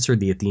 answered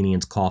the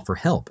Athenians' call for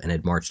help and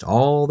had marched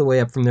all the way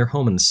up from their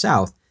home in the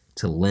south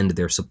to lend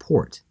their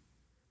support.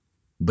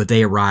 But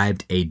they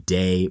arrived a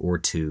day or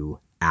two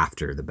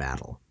after the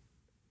battle.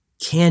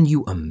 Can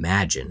you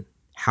imagine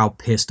how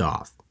pissed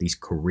off these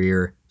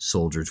career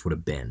soldiers would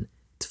have been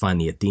to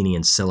find the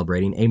Athenians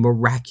celebrating a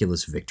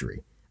miraculous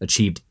victory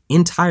achieved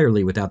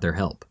entirely without their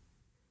help?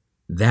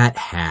 That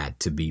had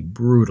to be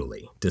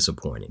brutally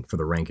disappointing for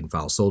the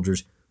rank-and-file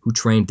soldiers who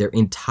trained their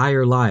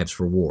entire lives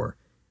for war,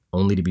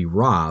 only to be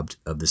robbed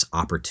of this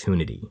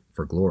opportunity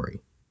for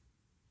glory.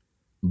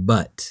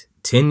 But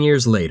 10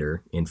 years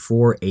later, in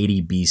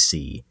 480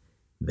 BC,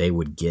 they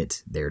would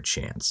get their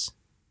chance.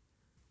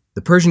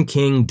 The Persian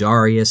king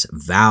Darius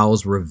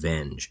vows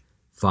revenge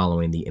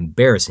following the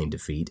embarrassing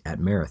defeat at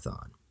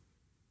Marathon.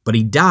 But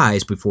he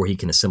dies before he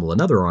can assemble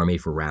another army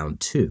for round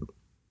 2.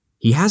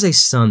 He has a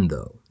son,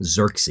 though,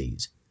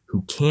 Xerxes,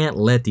 who can't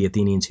let the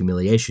Athenians'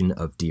 humiliation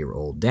of dear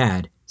old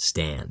dad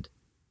stand.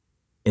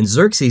 And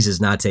Xerxes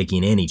is not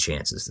taking any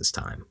chances this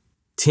time.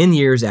 10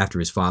 years after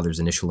his father's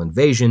initial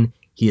invasion,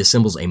 he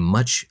assembles a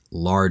much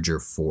larger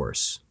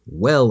force,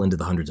 well into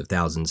the hundreds of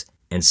thousands,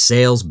 and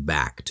sails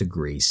back to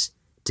Greece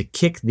to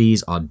kick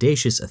these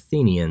audacious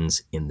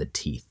Athenians in the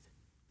teeth.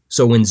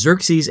 So when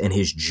Xerxes and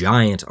his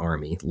giant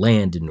army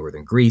land in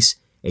northern Greece,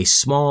 a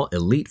small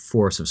elite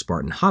force of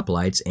Spartan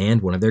hoplites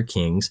and one of their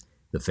kings,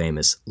 the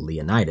famous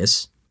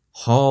Leonidas,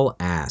 haul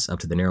ass up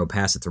to the narrow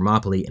pass at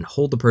Thermopylae and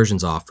hold the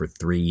Persians off for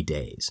 3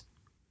 days.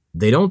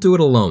 They don't do it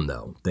alone,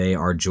 though. They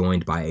are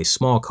joined by a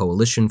small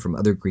coalition from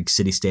other Greek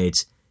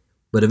city-states,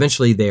 but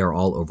eventually they are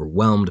all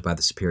overwhelmed by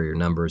the superior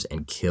numbers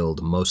and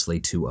killed mostly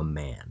to a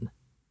man.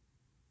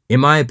 In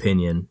my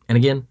opinion, and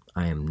again,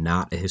 I am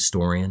not a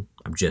historian,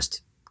 I'm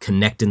just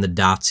connecting the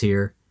dots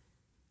here,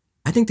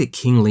 I think that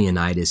King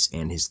Leonidas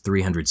and his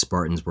 300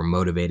 Spartans were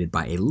motivated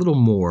by a little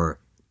more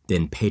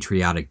than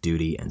patriotic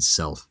duty and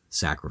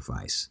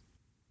self-sacrifice.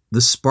 The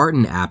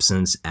Spartan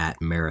absence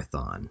at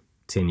Marathon,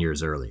 10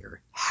 years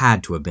earlier,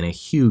 had to have been a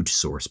huge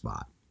sore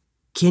spot.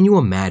 Can you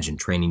imagine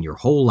training your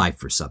whole life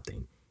for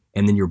something,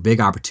 and then your big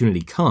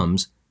opportunity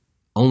comes,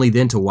 only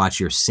then to watch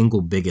your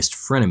single biggest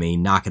frenemy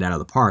knock it out of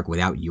the park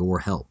without your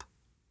help?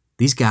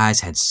 These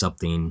guys had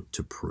something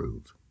to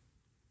prove.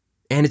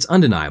 And it's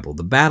undeniable,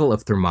 the Battle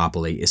of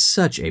Thermopylae is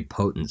such a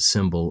potent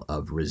symbol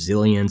of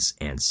resilience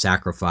and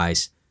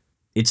sacrifice.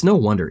 It's no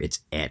wonder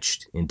it's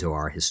etched into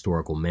our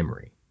historical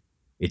memory.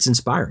 It's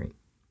inspiring.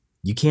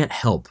 You can't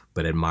help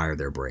but admire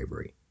their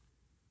bravery.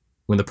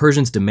 When the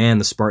Persians demand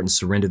the Spartans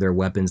surrender their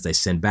weapons, they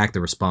send back the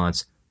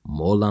response,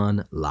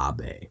 Molan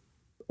Labe,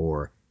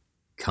 or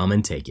come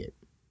and take it.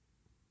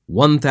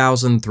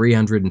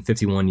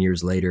 1,351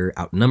 years later,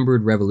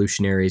 outnumbered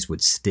revolutionaries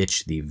would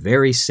stitch the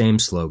very same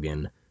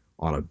slogan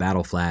on a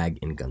battle flag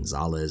in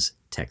Gonzales,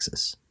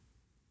 Texas.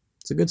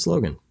 It's a good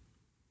slogan.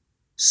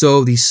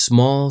 So the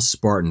small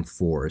Spartan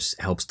force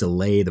helps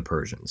delay the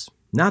Persians,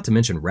 not to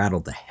mention rattle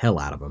the hell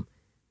out of them,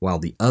 while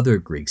the other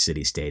Greek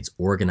city-states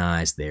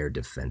organize their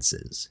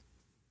defenses.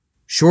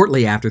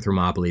 Shortly after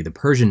Thermopylae, the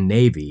Persian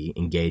navy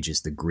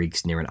engages the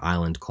Greeks near an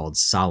island called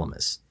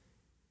Salamis.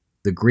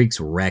 The Greeks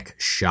wreck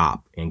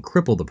shop and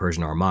cripple the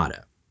Persian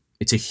armada.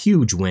 It's a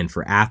huge win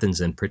for Athens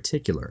in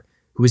particular,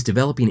 who is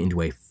developing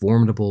into a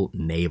formidable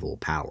naval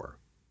power.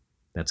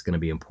 That's going to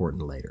be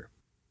important later.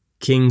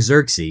 King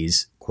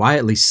Xerxes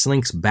quietly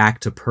slinks back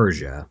to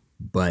Persia,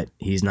 but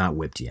he's not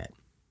whipped yet.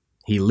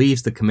 He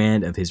leaves the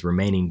command of his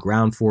remaining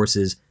ground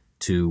forces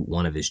to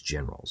one of his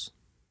generals.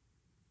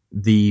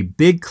 The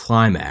big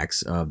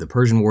climax of the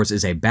Persian Wars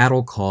is a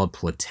battle called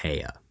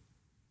Plataea.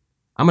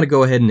 I'm going to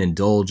go ahead and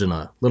indulge in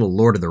a little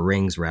Lord of the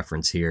Rings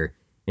reference here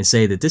and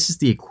say that this is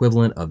the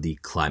equivalent of the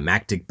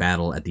climactic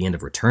battle at the end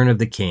of Return of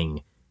the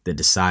King that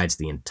decides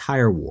the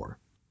entire war.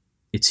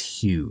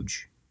 It's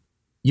huge.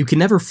 You can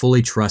never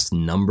fully trust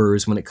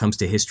numbers when it comes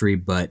to history,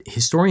 but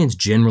historians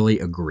generally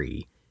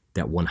agree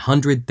that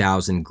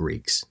 100,000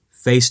 Greeks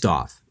faced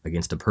off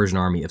against a Persian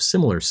army of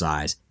similar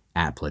size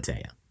at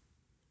Plataea.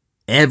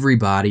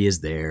 Everybody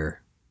is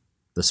there.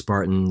 The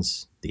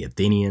Spartans, the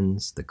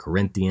Athenians, the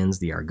Corinthians,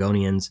 the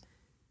Argonians.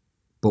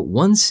 But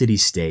one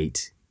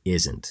city-state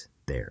isn't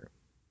there.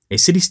 A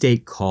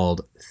city-state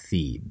called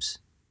Thebes.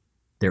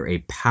 They're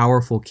a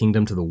powerful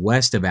kingdom to the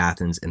west of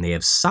Athens, and they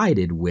have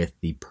sided with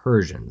the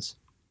Persians.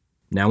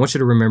 Now, I want you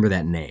to remember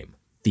that name,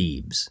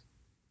 Thebes.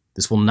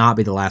 This will not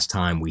be the last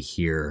time we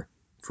hear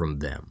from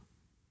them.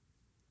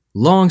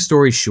 Long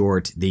story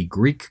short, the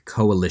Greek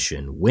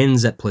coalition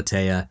wins at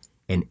Plataea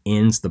and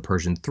ends the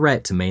Persian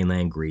threat to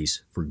mainland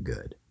Greece for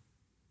good.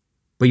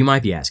 But you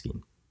might be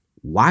asking,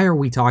 why are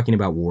we talking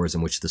about wars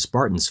in which the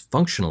Spartans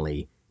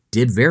functionally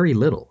did very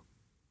little?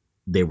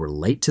 They were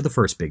late to the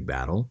first big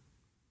battle,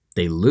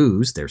 they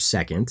lose their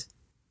second,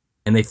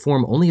 and they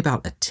form only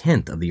about a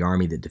tenth of the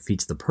army that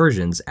defeats the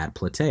Persians at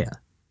Plataea.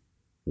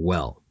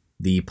 Well,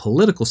 the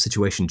political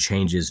situation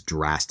changes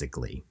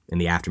drastically in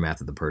the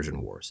aftermath of the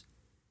Persian Wars.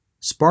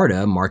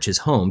 Sparta marches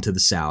home to the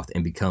south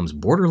and becomes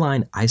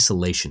borderline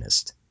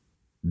isolationist.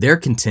 They're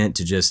content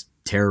to just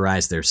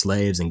terrorize their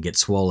slaves and get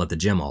swole at the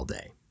gym all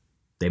day.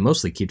 They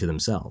mostly keep to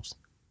themselves.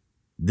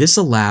 This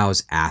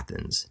allows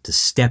Athens to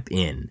step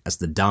in as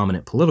the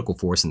dominant political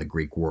force in the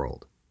Greek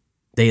world.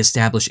 They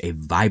establish a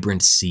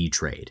vibrant sea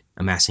trade,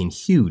 amassing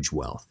huge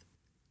wealth.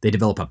 They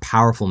develop a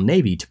powerful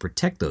navy to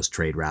protect those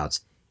trade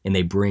routes, and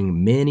they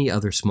bring many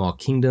other small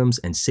kingdoms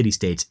and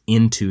city-states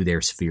into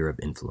their sphere of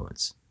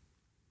influence.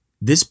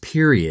 This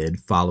period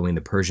following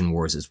the Persian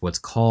Wars is what's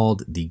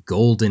called the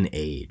Golden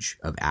Age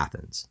of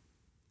Athens.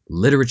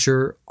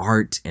 Literature,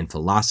 art, and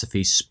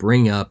philosophy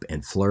spring up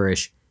and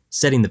flourish,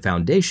 setting the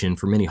foundation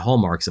for many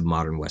hallmarks of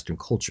modern Western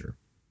culture.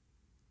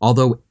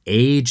 Although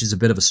age is a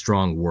bit of a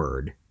strong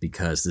word,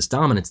 because this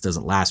dominance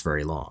doesn't last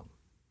very long,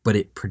 but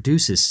it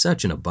produces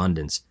such an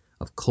abundance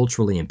of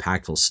culturally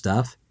impactful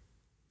stuff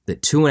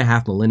that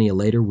 2.5 millennia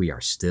later we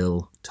are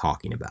still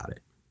talking about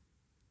it.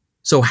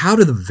 So how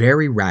do the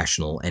very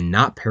rational and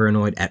not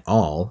paranoid at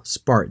all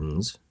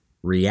Spartans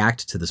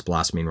react to this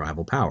blossoming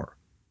rival power?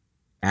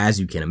 As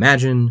you can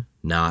imagine,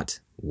 not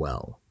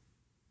well.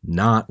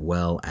 Not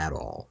well at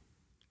all.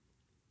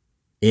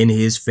 In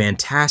his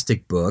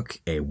fantastic book,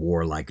 A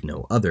War Like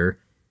No Other,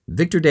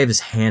 Victor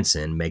Davis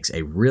Hanson makes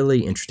a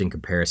really interesting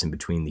comparison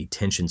between the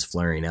tensions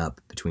flaring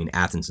up between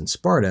Athens and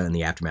Sparta in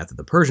the aftermath of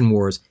the Persian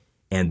Wars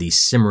and the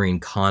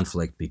simmering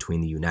conflict between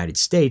the United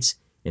States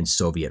and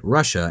Soviet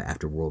Russia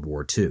after World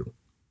War II.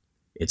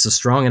 It's a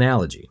strong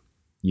analogy.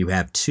 You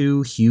have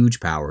two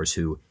huge powers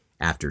who,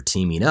 after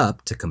teaming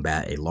up to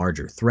combat a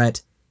larger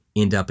threat,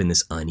 end up in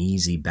this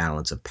uneasy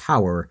balance of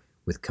power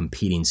with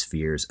competing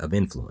spheres of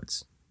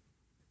influence.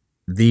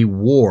 The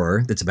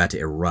war that's about to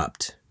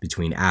erupt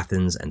between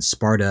Athens and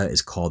Sparta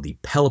is called the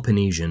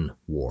Peloponnesian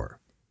War,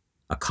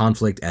 a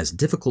conflict as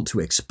difficult to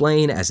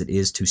explain as it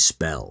is to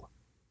spell.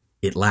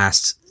 It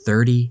lasts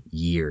 30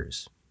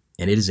 years,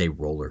 and it is a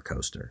roller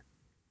coaster.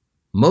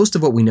 Most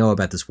of what we know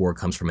about this war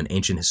comes from an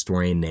ancient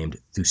historian named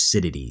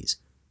Thucydides,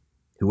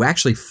 who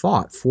actually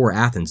fought for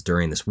Athens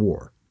during this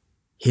war.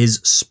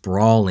 His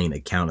sprawling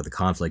account of the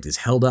conflict is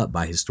held up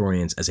by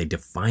historians as a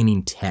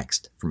defining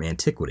text from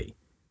antiquity.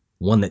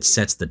 one that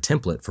sets the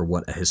template for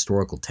what a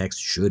historical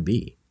text should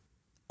be.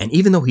 And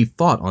even though he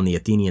fought on the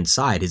Athenian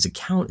side, his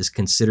account is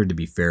considered to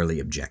be fairly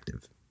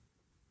objective.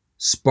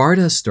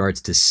 Sparta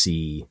starts to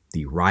see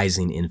the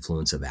rising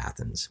influence of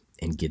Athens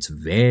and gets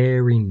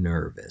very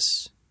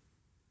nervous.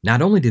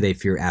 Not only do they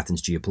fear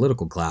Athens'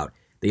 geopolitical clout,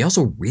 they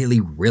also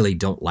really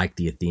don't like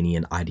the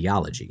Athenian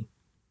ideology.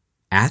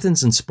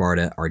 Athens and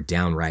Sparta are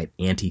downright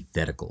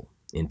antithetical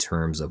in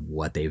terms of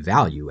what they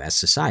value as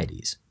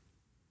societies.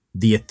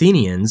 The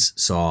Athenians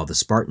saw the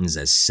Spartans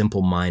as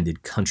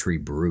simple-minded country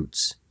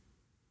brutes,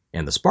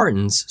 and the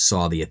Spartans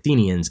saw the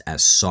Athenians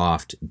as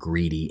soft,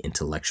 greedy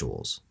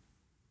intellectuals.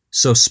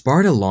 So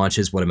Sparta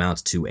launches what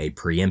amounts to a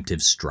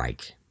preemptive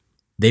strike.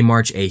 They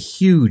march a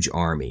huge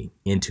army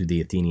into the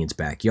Athenians'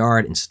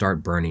 backyard and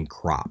start burning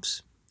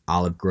crops,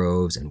 olive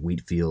groves, and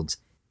wheat fields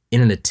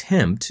in an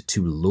attempt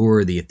to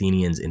lure the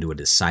Athenians into a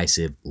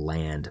decisive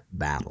land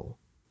battle.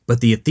 But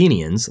the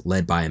Athenians,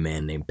 led by a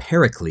man named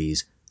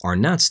Pericles, are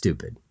not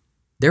stupid.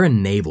 They're a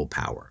naval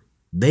power.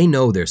 They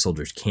know their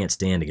soldiers can't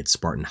stand against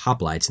Spartan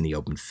hoplites in the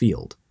open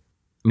field.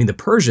 I mean, the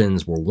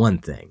Persians were one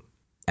thing.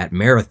 At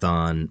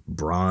Marathon,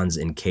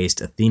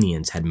 bronze-encased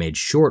Athenians had made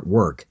short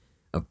work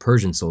of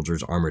Persian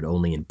soldiers armored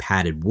only in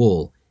padded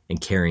wool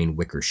and carrying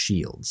wicker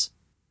shields.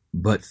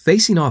 But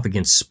facing off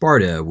against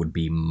Sparta would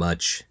be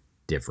much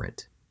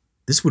different.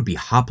 This would be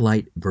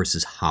hoplite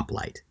versus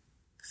hoplite,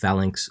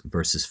 phalanx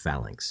versus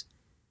phalanx,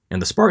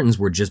 and the Spartans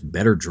were just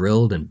better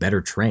drilled and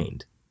better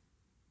trained.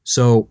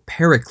 So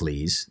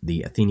Pericles,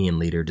 the Athenian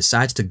leader,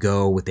 decides to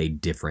go with a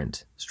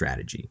different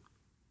strategy.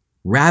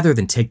 Rather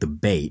than take the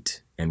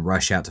bait and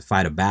rush out to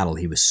fight a battle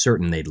he was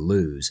certain they'd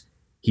lose,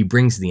 he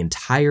brings the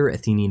entire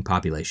Athenian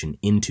population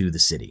into the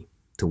city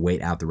to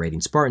wait out the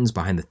raiding Spartans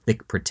behind the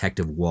thick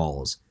protective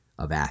walls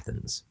of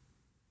Athens.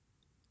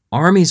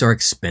 Armies are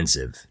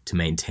expensive to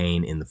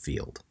maintain in the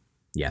field.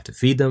 You have to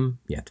feed them,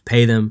 you have to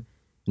pay them,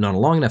 and on a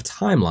long enough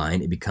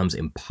timeline, it becomes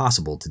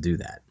impossible to do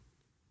that.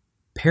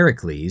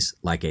 Pericles,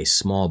 like a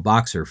small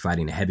boxer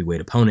fighting a heavyweight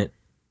opponent,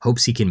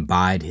 hopes he can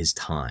bide his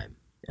time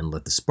and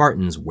let the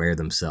Spartans wear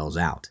themselves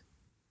out.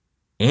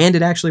 And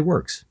it actually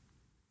works.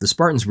 The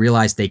Spartans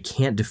realize they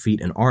can't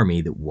defeat an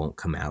army that won't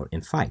come out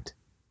and fight.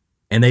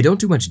 And they don't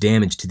do much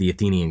damage to the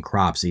Athenian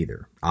crops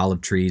either.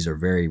 Olive trees are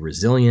very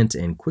resilient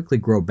and quickly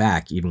grow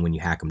back even when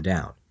you hack them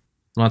down.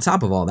 And on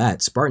top of all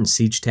that, Spartan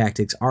siege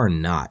tactics are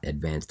not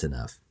advanced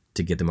enough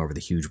to get them over the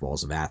huge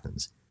walls of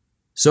Athens.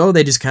 So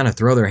they just kind of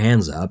throw their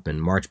hands up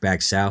and march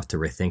back south to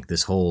rethink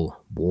this whole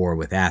war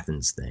with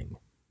Athens thing.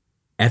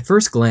 At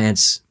first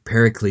glance,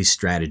 Pericles'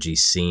 strategy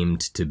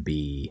seemed to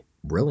be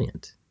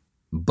brilliant,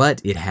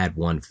 but it had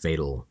one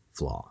fatal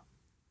flaw.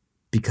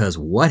 Because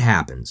what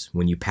happens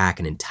when you pack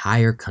an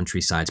entire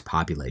countryside's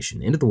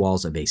population into the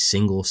walls of a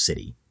single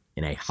city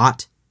in a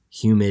hot,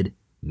 humid,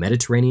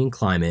 Mediterranean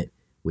climate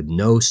with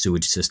no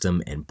sewage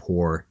system and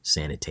poor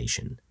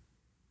sanitation?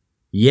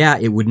 Yeah,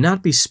 it would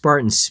not be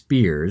Spartan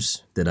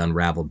spears that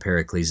unraveled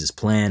Pericles'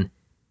 plan,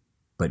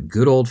 but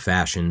good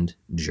old-fashioned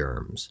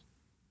germs.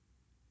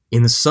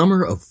 In the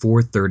summer of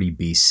 430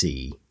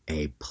 BC,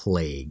 a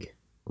plague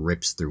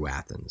rips through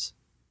Athens.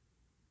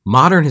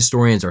 Modern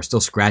historians are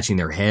still scratching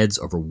their heads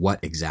over what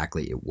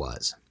exactly it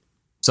was.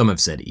 Some have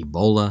said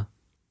Ebola.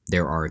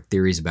 There are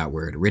theories about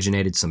where it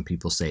originated. Some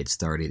people say it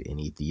started in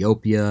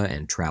Ethiopia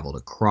and traveled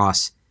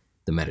across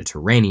the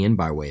Mediterranean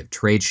by way of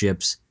trade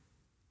ships.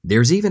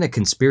 There's even a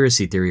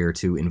conspiracy theory or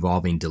two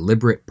involving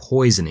deliberate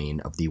poisoning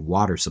of the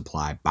water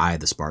supply by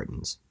the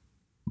Spartans.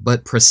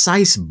 But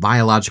precise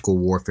biological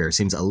warfare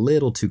seems a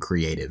little too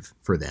creative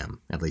for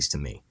them, at least to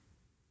me.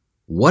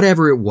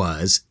 Whatever it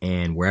was,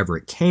 and wherever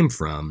it came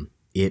from,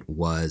 it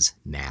was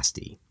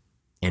nasty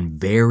and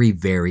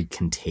very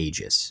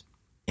contagious,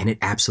 and it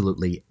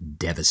absolutely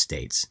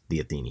devastates the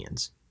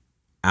Athenians.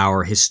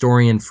 Our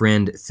historian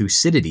friend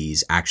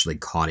Thucydides actually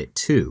caught it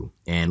too,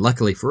 and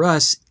luckily for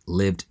us,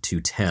 lived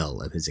to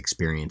tell of his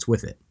experience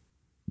with it.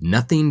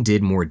 Nothing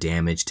did more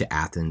damage to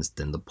Athens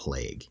than the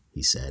plague,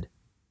 he said.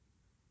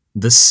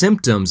 The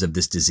symptoms of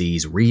this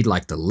disease read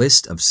like the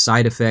list of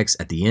side effects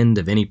at the end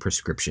of any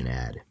prescription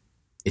ad.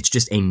 It's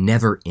just a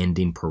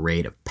never-ending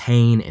parade of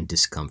pain and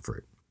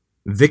discomfort.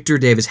 Victor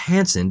Davis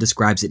Hansen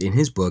describes it in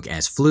his book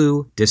as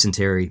flu,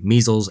 dysentery,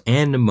 measles,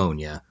 and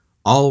pneumonia,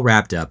 all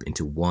wrapped up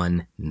into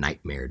one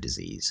nightmare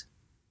disease.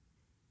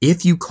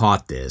 If you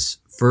caught this,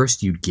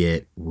 first you'd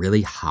get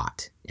really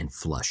hot and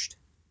flushed,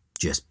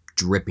 just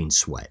dripping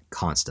sweat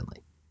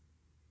constantly.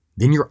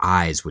 Then your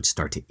eyes would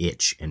start to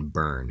itch and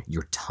burn.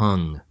 Your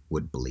tongue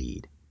would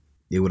bleed.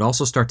 It would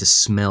also start to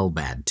smell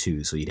bad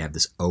too, so you'd have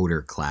this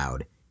odor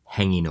cloud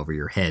hanging over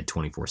your head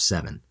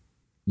 24/7.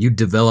 You'd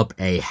develop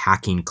a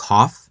hacking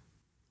cough.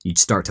 You'd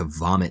start to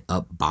vomit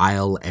up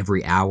bile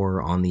every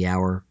hour on the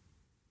hour.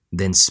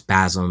 Then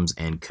spasms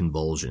and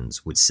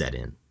convulsions would set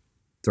in.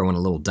 Throw in a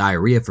little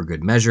diarrhea for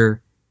good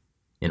measure.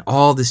 And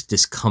all this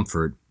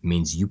discomfort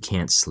means you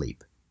can't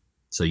sleep.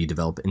 So you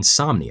develop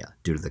insomnia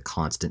due to the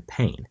constant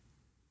pain.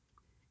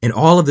 And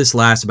all of this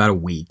lasts about a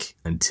week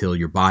until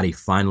your body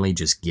finally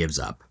just gives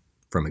up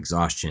from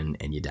exhaustion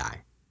and you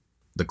die.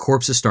 The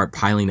corpses start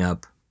piling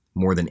up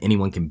more than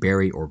anyone can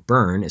bury or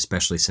burn,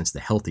 especially since the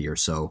healthy are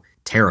so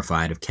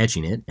terrified of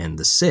catching it and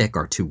the sick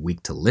are too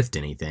weak to lift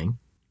anything.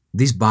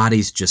 These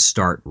bodies just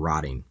start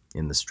rotting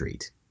in the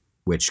street,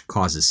 which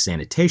causes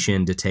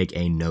sanitation to take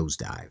a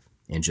nosedive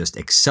and just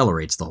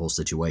accelerates the whole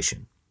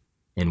situation.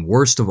 And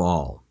worst of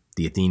all,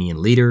 the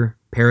Athenian leader,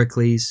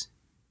 Pericles,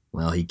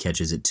 well, he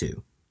catches it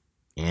too,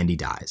 and he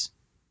dies.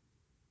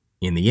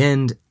 In the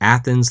end,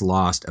 Athens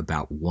lost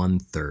about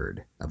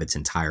 1/3 of its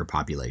entire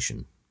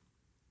population,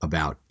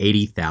 about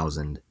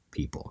 80,000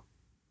 people.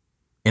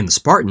 And the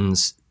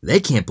Spartans, they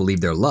can't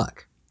believe their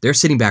luck. They're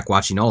sitting back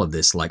watching all of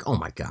this like, oh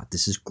my God,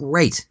 this is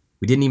great.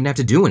 We didn't even have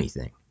to do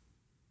anything.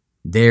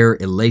 Their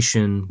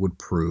elation would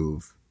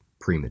prove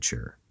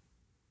premature.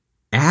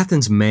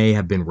 Athens may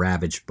have been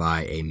ravaged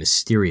by a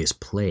mysterious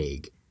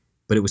plague,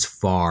 but it was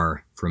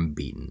far from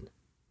beaten.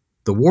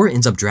 The war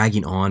ends up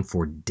dragging on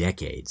for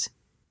decades.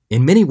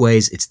 In many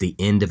ways, it's the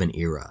end of an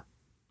era.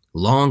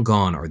 Long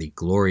gone are the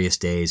glorious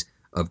days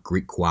of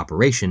Greek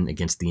cooperation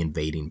against the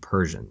invading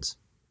Persians.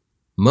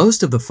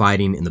 Most of the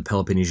fighting in the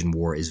Peloponnesian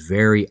War is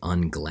very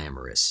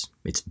unglamorous.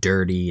 It's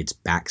dirty, it's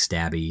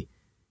backstabby,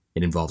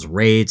 it involves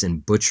raids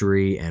and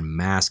butchery and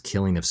mass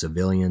killing of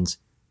civilians.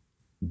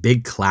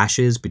 Big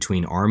clashes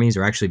between armies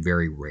are actually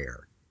very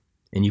rare,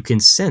 and you can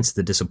sense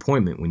the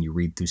disappointment when you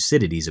read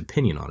Thucydides'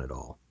 opinion on it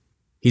all.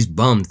 He's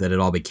bummed that it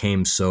all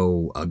became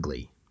so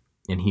ugly,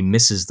 and he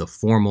misses the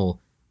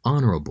formal,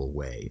 honorable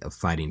way of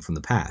fighting from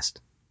the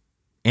past.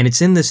 And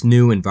it's in this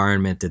new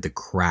environment that the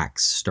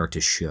cracks start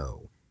to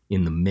show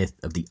in the myth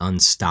of the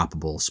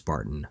unstoppable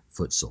Spartan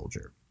foot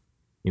soldier.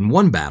 In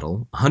one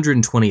battle,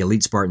 120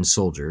 elite Spartan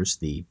soldiers,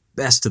 the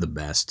best of the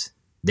best,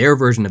 their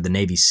version of the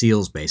Navy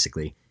SEALs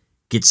basically,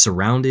 get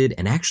surrounded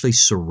and actually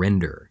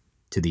surrender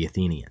to the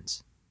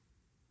Athenians.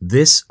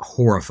 This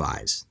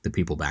horrifies the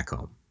people back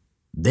home.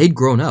 They'd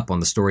grown up on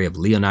the story of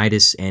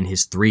Leonidas and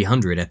his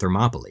 300 at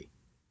Thermopylae.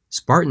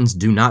 Spartans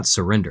do not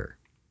surrender.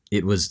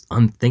 It was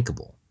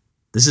unthinkable.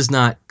 This is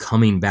not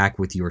coming back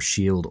with your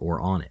shield or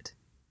on it.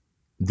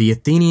 The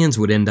Athenians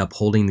would end up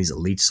holding these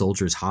elite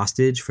soldiers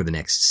hostage for the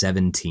next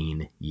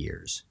 17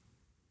 years.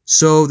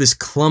 So this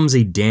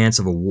clumsy dance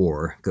of a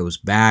war goes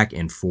back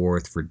and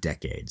forth for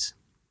decades.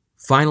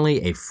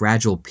 Finally, a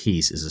fragile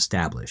peace is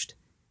established,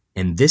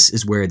 and this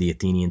is where the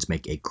Athenians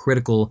make a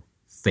critical,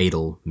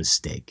 fatal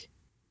mistake.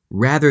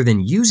 Rather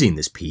than using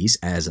this peace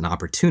as an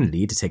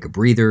opportunity to take a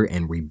breather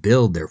and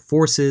rebuild their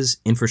forces,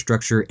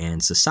 infrastructure,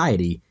 and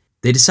society,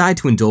 they decide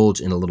to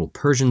indulge in a little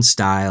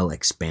Persian-style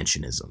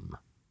expansionism.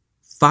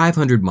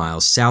 500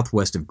 miles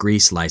southwest of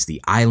Greece lies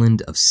the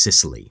island of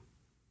Sicily,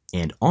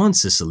 and on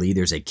Sicily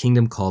there's a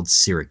kingdom called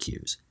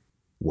Syracuse.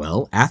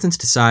 Well, Athens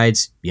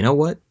decides, you know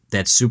what?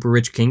 That super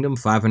rich kingdom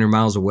 500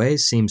 miles away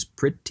seems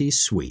pretty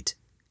sweet.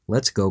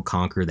 Let's go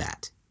conquer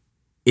that.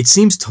 It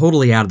seems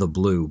totally out of the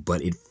blue,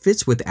 but it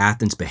fits with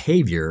Athens'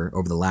 behavior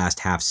over the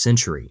last half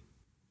century.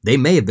 They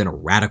may have been a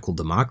radical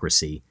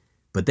democracy,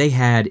 but they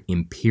had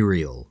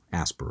imperial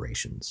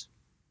aspirations.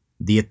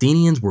 The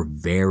Athenians were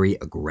very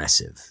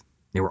aggressive.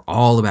 They were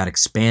all about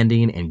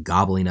expanding and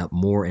gobbling up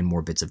more and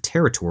more bits of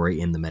territory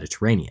in the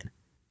Mediterranean,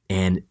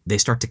 and they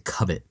start to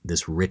covet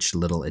this rich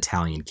little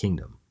Italian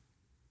kingdom.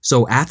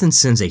 So Athens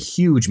sends a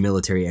huge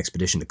military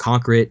expedition to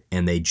conquer it,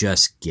 and they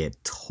just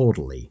get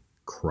totally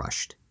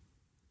crushed.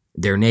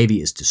 Their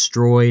navy is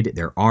destroyed,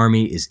 their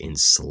army is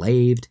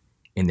enslaved,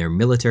 and their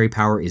military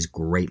power is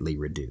greatly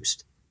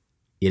reduced.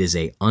 It is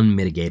an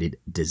unmitigated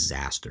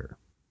disaster.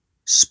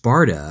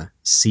 Sparta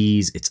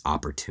sees its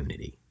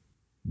opportunity.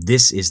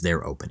 This is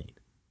their opening.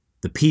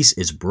 The peace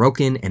is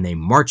broken, and they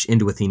march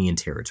into Athenian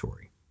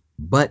territory.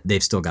 But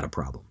they've still got a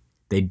problem.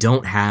 They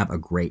don't have a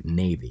great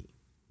navy.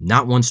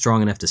 Not one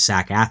strong enough to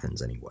sack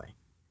Athens, anyway.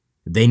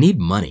 They need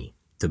money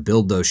to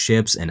build those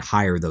ships and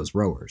hire those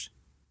rowers.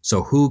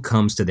 So who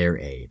comes to their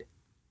aid?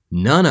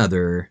 None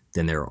other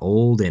than their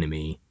old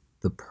enemy,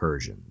 the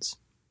Persians.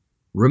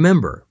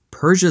 Remember,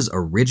 Persia's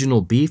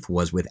original beef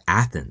was with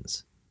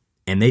Athens,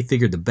 and they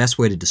figured the best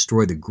way to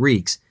destroy the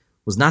Greeks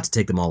was not to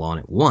take them all on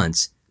at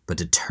once, but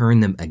to turn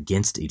them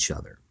against each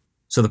other.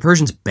 So the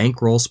Persians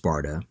bankroll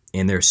Sparta,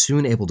 and they're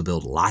soon able to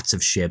build lots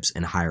of ships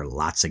and hire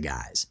lots of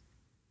guys.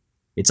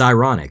 It's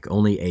ironic,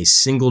 only a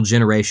single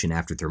generation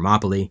after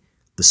Thermopylae,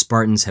 the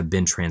Spartans have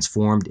been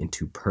transformed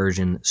into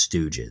Persian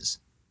stooges,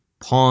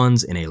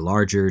 pawns in a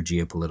larger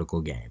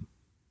geopolitical game.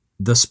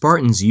 The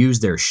Spartans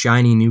used their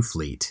shiny new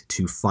fleet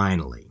to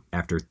finally,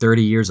 after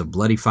 30 years of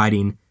bloody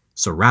fighting,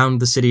 surround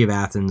the city of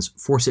Athens,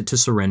 force it to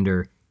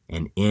surrender,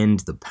 and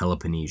end the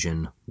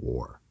Peloponnesian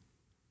War.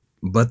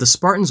 But the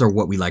Spartans are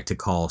what we like to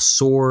call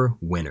sore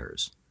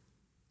winners.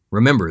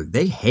 Remember,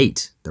 they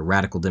hate the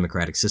radical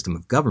democratic system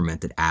of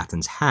government that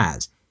Athens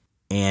has,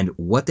 and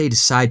what they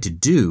decide to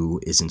do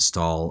is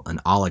install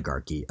an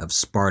oligarchy of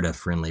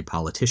Sparta-friendly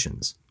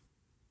politicians.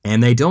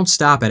 And they don't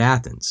stop at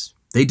Athens.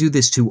 They do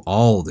this to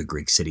all the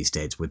Greek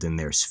city-states within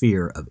their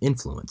sphere of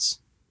influence.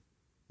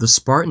 The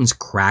Spartans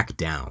crack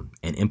down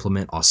and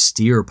implement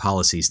austere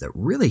policies that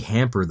really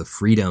hamper the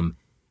freedom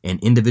and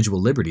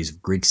individual liberties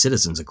of Greek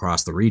citizens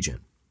across the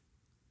region.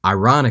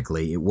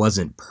 Ironically, it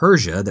wasn't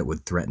Persia that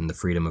would threaten the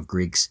freedom of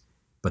Greeks,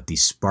 but the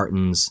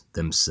Spartans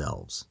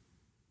themselves.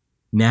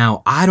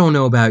 Now, I don't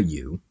know about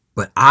you,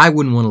 but I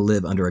wouldn't want to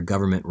live under a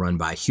government run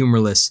by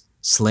humorless,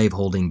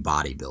 slave-holding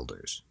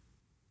bodybuilders.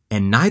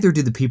 And neither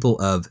do the people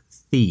of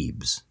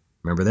Thebes.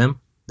 Remember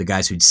them? The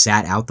guys who'd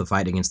sat out the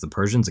fight against the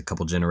Persians a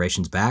couple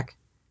generations back?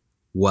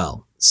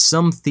 Well,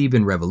 some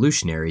Theban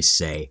revolutionaries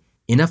say,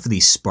 enough of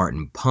these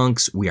Spartan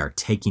punks, we are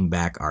taking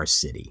back our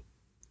city.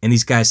 And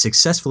these guys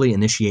successfully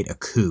initiate a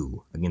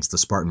coup against the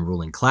Spartan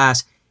ruling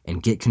class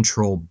and get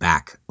control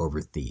back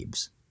over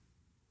Thebes.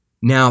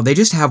 Now, they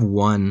just have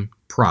one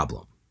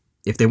problem.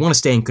 If they want to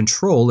stay in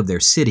control of their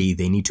city,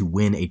 they need to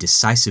win a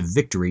decisive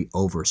victory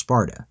over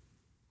Sparta.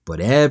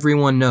 But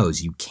everyone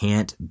knows you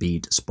can't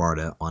beat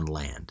Sparta on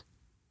land.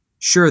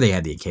 Sure, they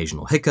had the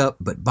occasional hiccup,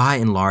 but by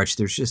and large,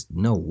 there's just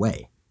no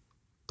way.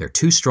 They're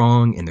too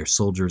strong and their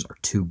soldiers are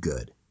too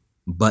good.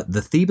 But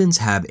the Thebans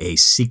have a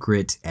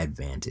secret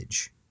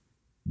advantage.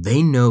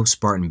 They know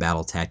Spartan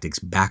battle tactics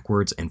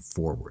backwards and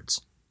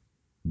forwards.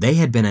 They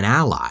had been an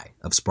ally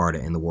of Sparta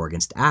in the war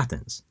against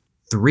Athens.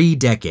 3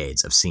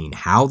 decades of seeing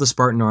how the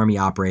Spartan army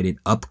operated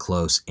up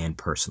close and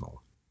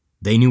personal.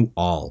 They knew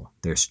all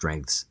their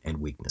strengths and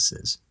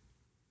weaknesses.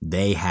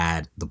 They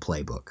had the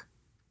playbook.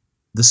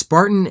 The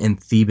Spartan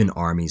and Theban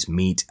armies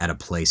meet at a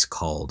place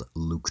called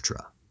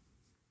Leuctra.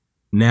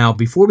 Now,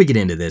 before we get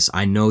into this,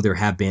 I know there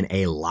have been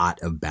a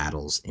lot of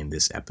battles in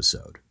this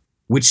episode,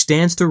 which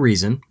stands to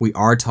reason we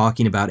are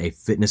talking about a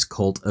fitness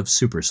cult of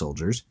super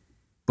soldiers,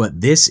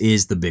 but this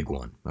is the big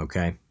one,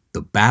 okay?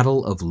 The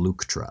Battle of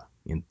Leuctra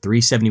in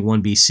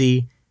 371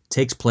 BC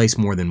takes place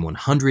more than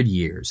 100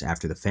 years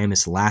after the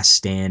famous last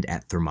stand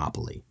at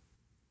Thermopylae.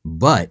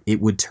 But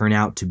it would turn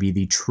out to be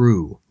the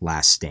true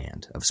last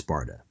stand of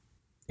Sparta,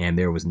 and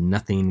there was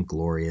nothing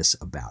glorious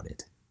about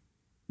it.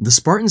 The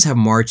Spartans have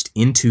marched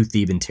into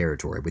Theban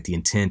territory with the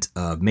intent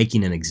of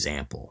making an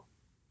example.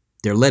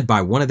 They're led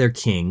by one of their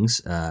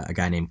kings, a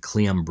guy named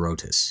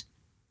Cleombrotus.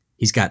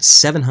 He's got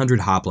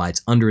 700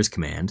 hoplites under his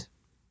command,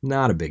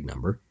 not a big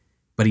number,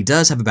 but he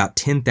does have about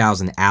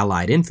 10,000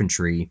 allied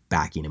infantry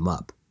backing him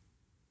up.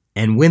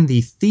 And when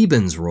the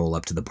Thebans roll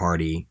up to the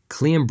party,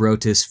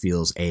 Cleombrotus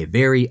feels a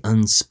very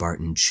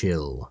un-Spartan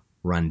chill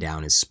run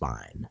down his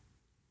spine.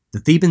 The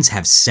Thebans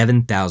have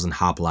 7,000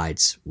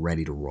 hoplites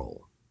ready to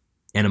roll,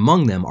 and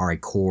among them are a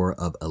corps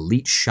of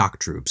elite shock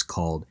troops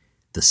called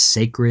the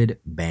Sacred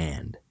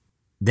Band.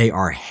 They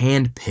are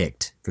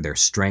hand-picked for their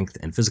strength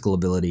and physical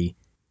ability,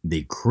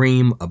 the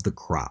cream of the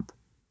crop.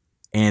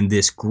 And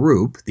this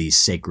group, the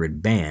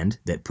Sacred Band,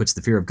 that puts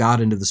the fear of God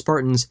into the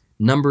Spartans,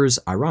 numbers,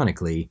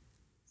 ironically,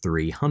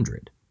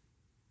 300.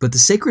 But the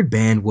Sacred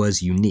Band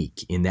was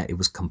unique in that it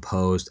was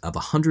composed of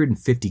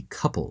 150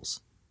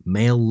 couples,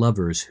 male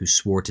lovers who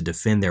swore to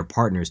defend their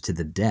partners to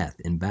the death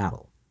in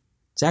battle.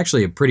 It's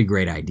actually a pretty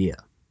great idea.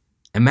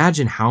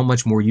 Imagine how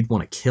much more you'd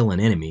want to kill an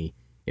enemy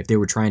if they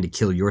were trying to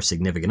kill your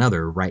significant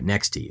other right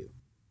next to you.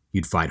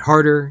 You'd fight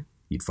harder,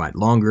 you'd fight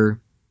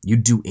longer,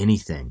 you'd do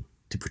anything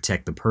to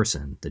protect the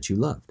person that you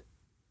loved.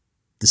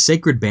 The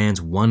Sacred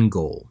Band's one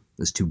goal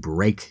is to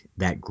break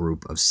that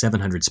group of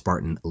 700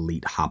 Spartan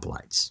elite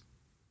hoplites,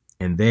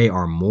 and they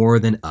are more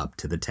than up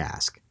to the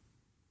task.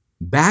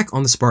 Back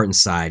on the Spartan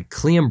side,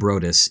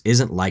 Cleombrotus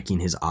isn't liking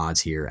his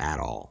odds here at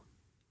all,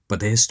 but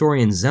the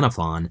historian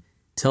Xenophon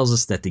tells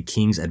us that the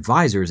king's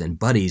advisors and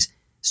buddies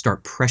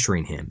start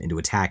pressuring him into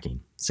attacking,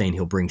 saying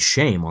he'll bring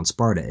shame on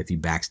Sparta if he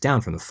backs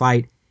down from the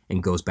fight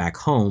and goes back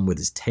home with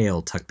his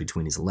tail tucked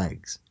between his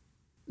legs.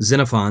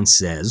 Xenophon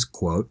says,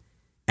 quote,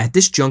 "At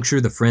this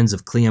juncture the friends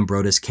of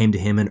Cleombrotus came to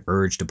him and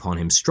urged upon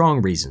him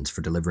strong reasons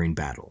for delivering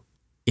battle.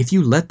 If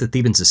you let the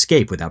Thebans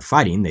escape without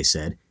fighting, they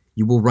said,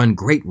 you will run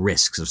great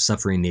risks of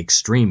suffering the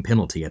extreme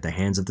penalty at the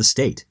hands of the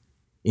state.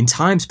 In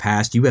times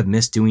past you have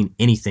missed doing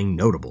anything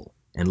notable,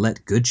 and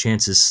let good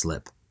chances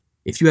slip.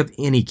 If you have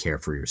any care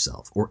for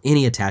yourself, or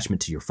any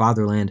attachment to your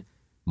fatherland,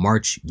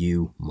 march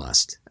you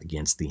must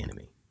against the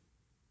enemy."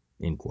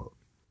 End quote.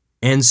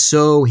 And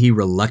so he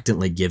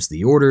reluctantly gives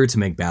the order to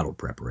make battle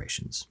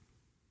preparations.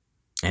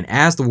 And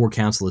as the war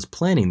council is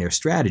planning their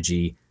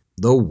strategy,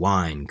 the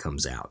wine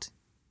comes out.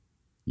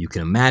 You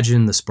can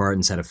imagine the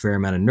Spartans had a fair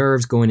amount of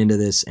nerves going into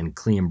this, and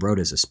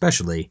Cleombrotus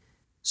especially,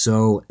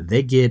 so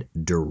they get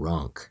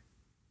drunk.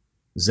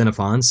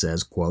 Xenophon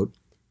says, quote,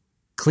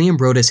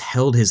 "Cleombrotus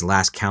held his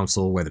last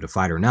council, whether to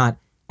fight or not,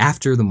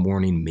 after the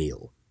morning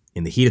meal.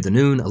 In the heat of the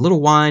noon, a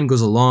little wine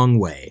goes a long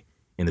way,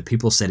 and the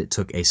people said it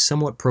took a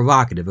somewhat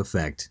provocative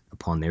effect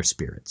upon their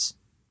spirits."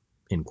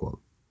 End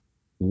quote.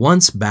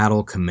 Once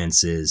battle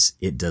commences,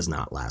 it does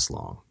not last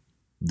long.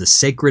 The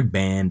Sacred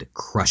Band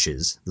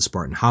crushes the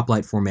Spartan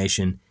hoplite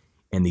formation,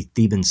 and the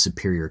Theban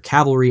superior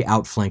cavalry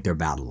outflank their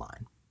battle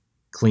line.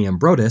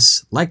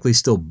 Cleombrotus, likely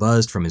still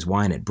buzzed from his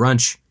wine at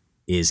brunch,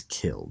 is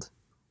killed.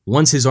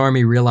 Once his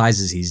army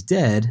realizes he's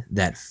dead,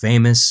 that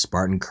famous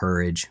Spartan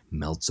courage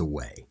melts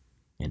away,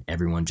 and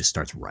everyone just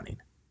starts running.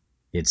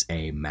 It's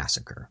a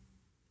massacre.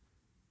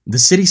 The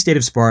city-state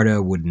of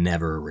Sparta would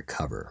never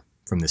recover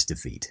from this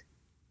defeat.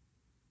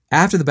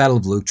 After the Battle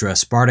of Leuctra,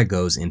 Sparta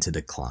goes into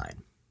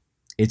decline.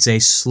 It's a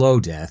slow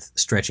death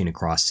stretching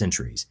across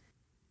centuries.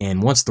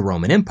 And once the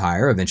Roman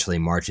Empire eventually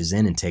marches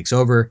in and takes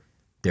over,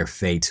 their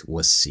fate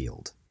was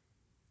sealed.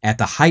 At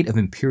the height of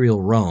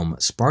imperial Rome,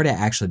 Sparta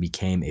actually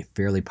became a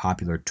fairly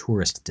popular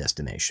tourist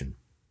destination.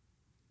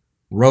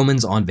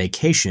 Romans on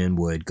vacation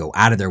would go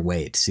out of their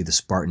way to see the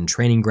Spartan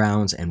training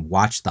grounds and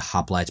watch the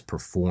hoplites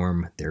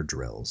perform their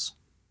drills.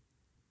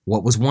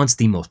 What was once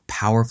the most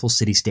powerful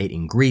city-state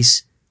in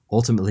Greece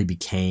ultimately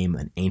became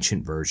an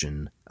ancient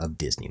version of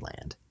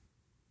Disneyland.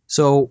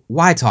 So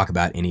why talk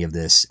about any of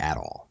this at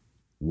all?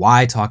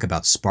 Why talk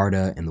about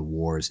Sparta and the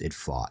wars it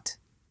fought?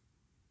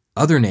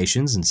 Other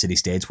nations and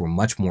city-states were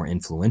much more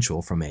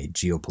influential from a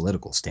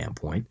geopolitical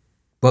standpoint,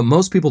 but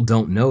most people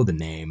don't know the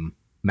name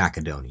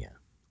Macedonia,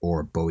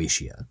 or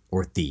Boeotia,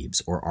 or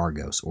Thebes, or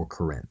Argos, or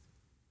Corinth.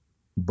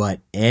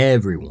 But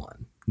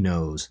everyone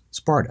knows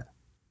Sparta.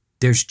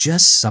 There's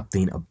just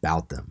something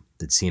about them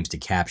that seems to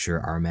capture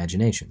our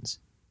imaginations.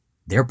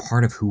 They're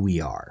part of who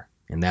we are,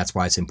 and that's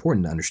why it's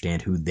important to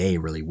understand who they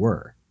really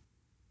were.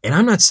 And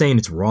I'm not saying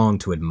it's wrong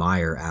to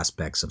admire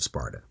aspects of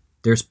Sparta.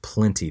 There's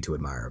plenty to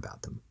admire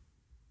about them.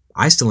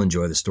 I still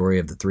enjoy the story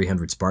of the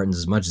 300 Spartans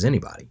as much as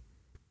anybody.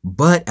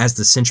 But as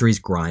the centuries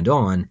grind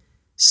on,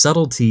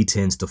 subtlety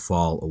tends to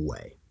fall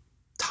away.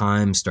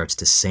 Time starts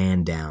to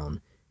sand down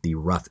the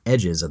rough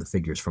edges of the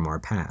figures from our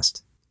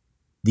past.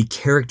 The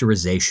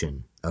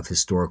characterization of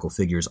historical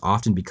figures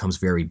often becomes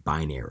very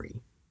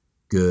binary.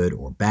 Good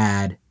or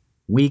bad,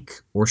 weak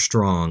or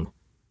strong,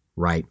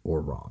 right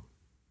or wrong.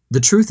 The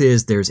truth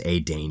is there's a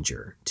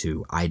danger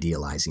to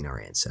idealizing our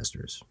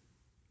ancestors,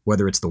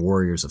 whether it's the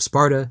warriors of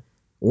Sparta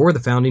or the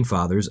founding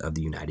fathers of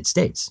the United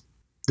States.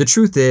 The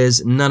truth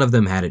is none of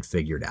them had it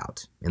figured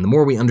out, and the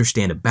more we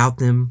understand about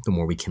them, the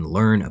more we can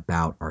learn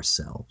about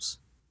ourselves,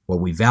 what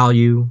we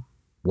value,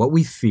 what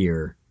we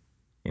fear,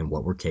 and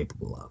what we're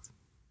capable of.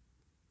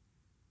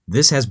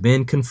 This has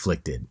been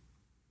Conflicted.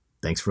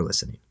 Thanks for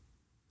listening.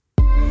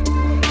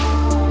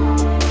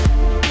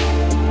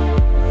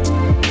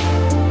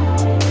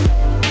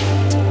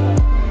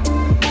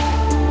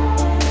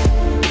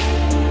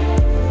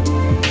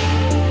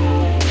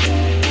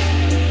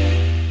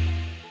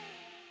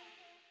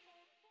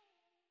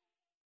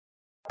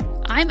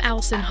 I'm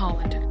Allison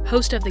Holland,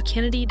 host of the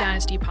Kennedy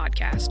Dynasty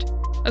podcast.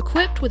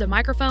 Equipped with a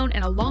microphone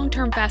and a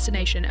long-term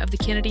fascination of the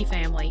Kennedy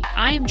family,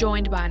 I am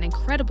joined by an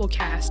incredible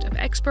cast of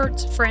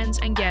experts, friends,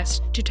 and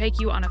guests to take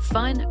you on a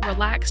fun,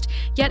 relaxed,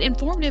 yet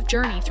informative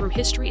journey through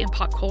history and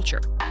pop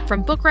culture.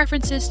 From book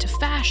references to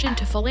fashion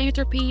to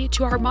philanthropy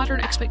to our modern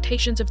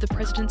expectations of the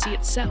presidency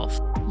itself,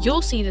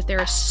 you'll see that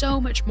there is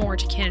so much more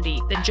to Kennedy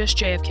than just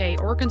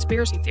JFK or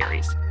conspiracy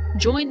theories.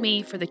 Join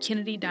me for the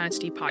Kennedy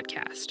Dynasty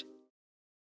podcast.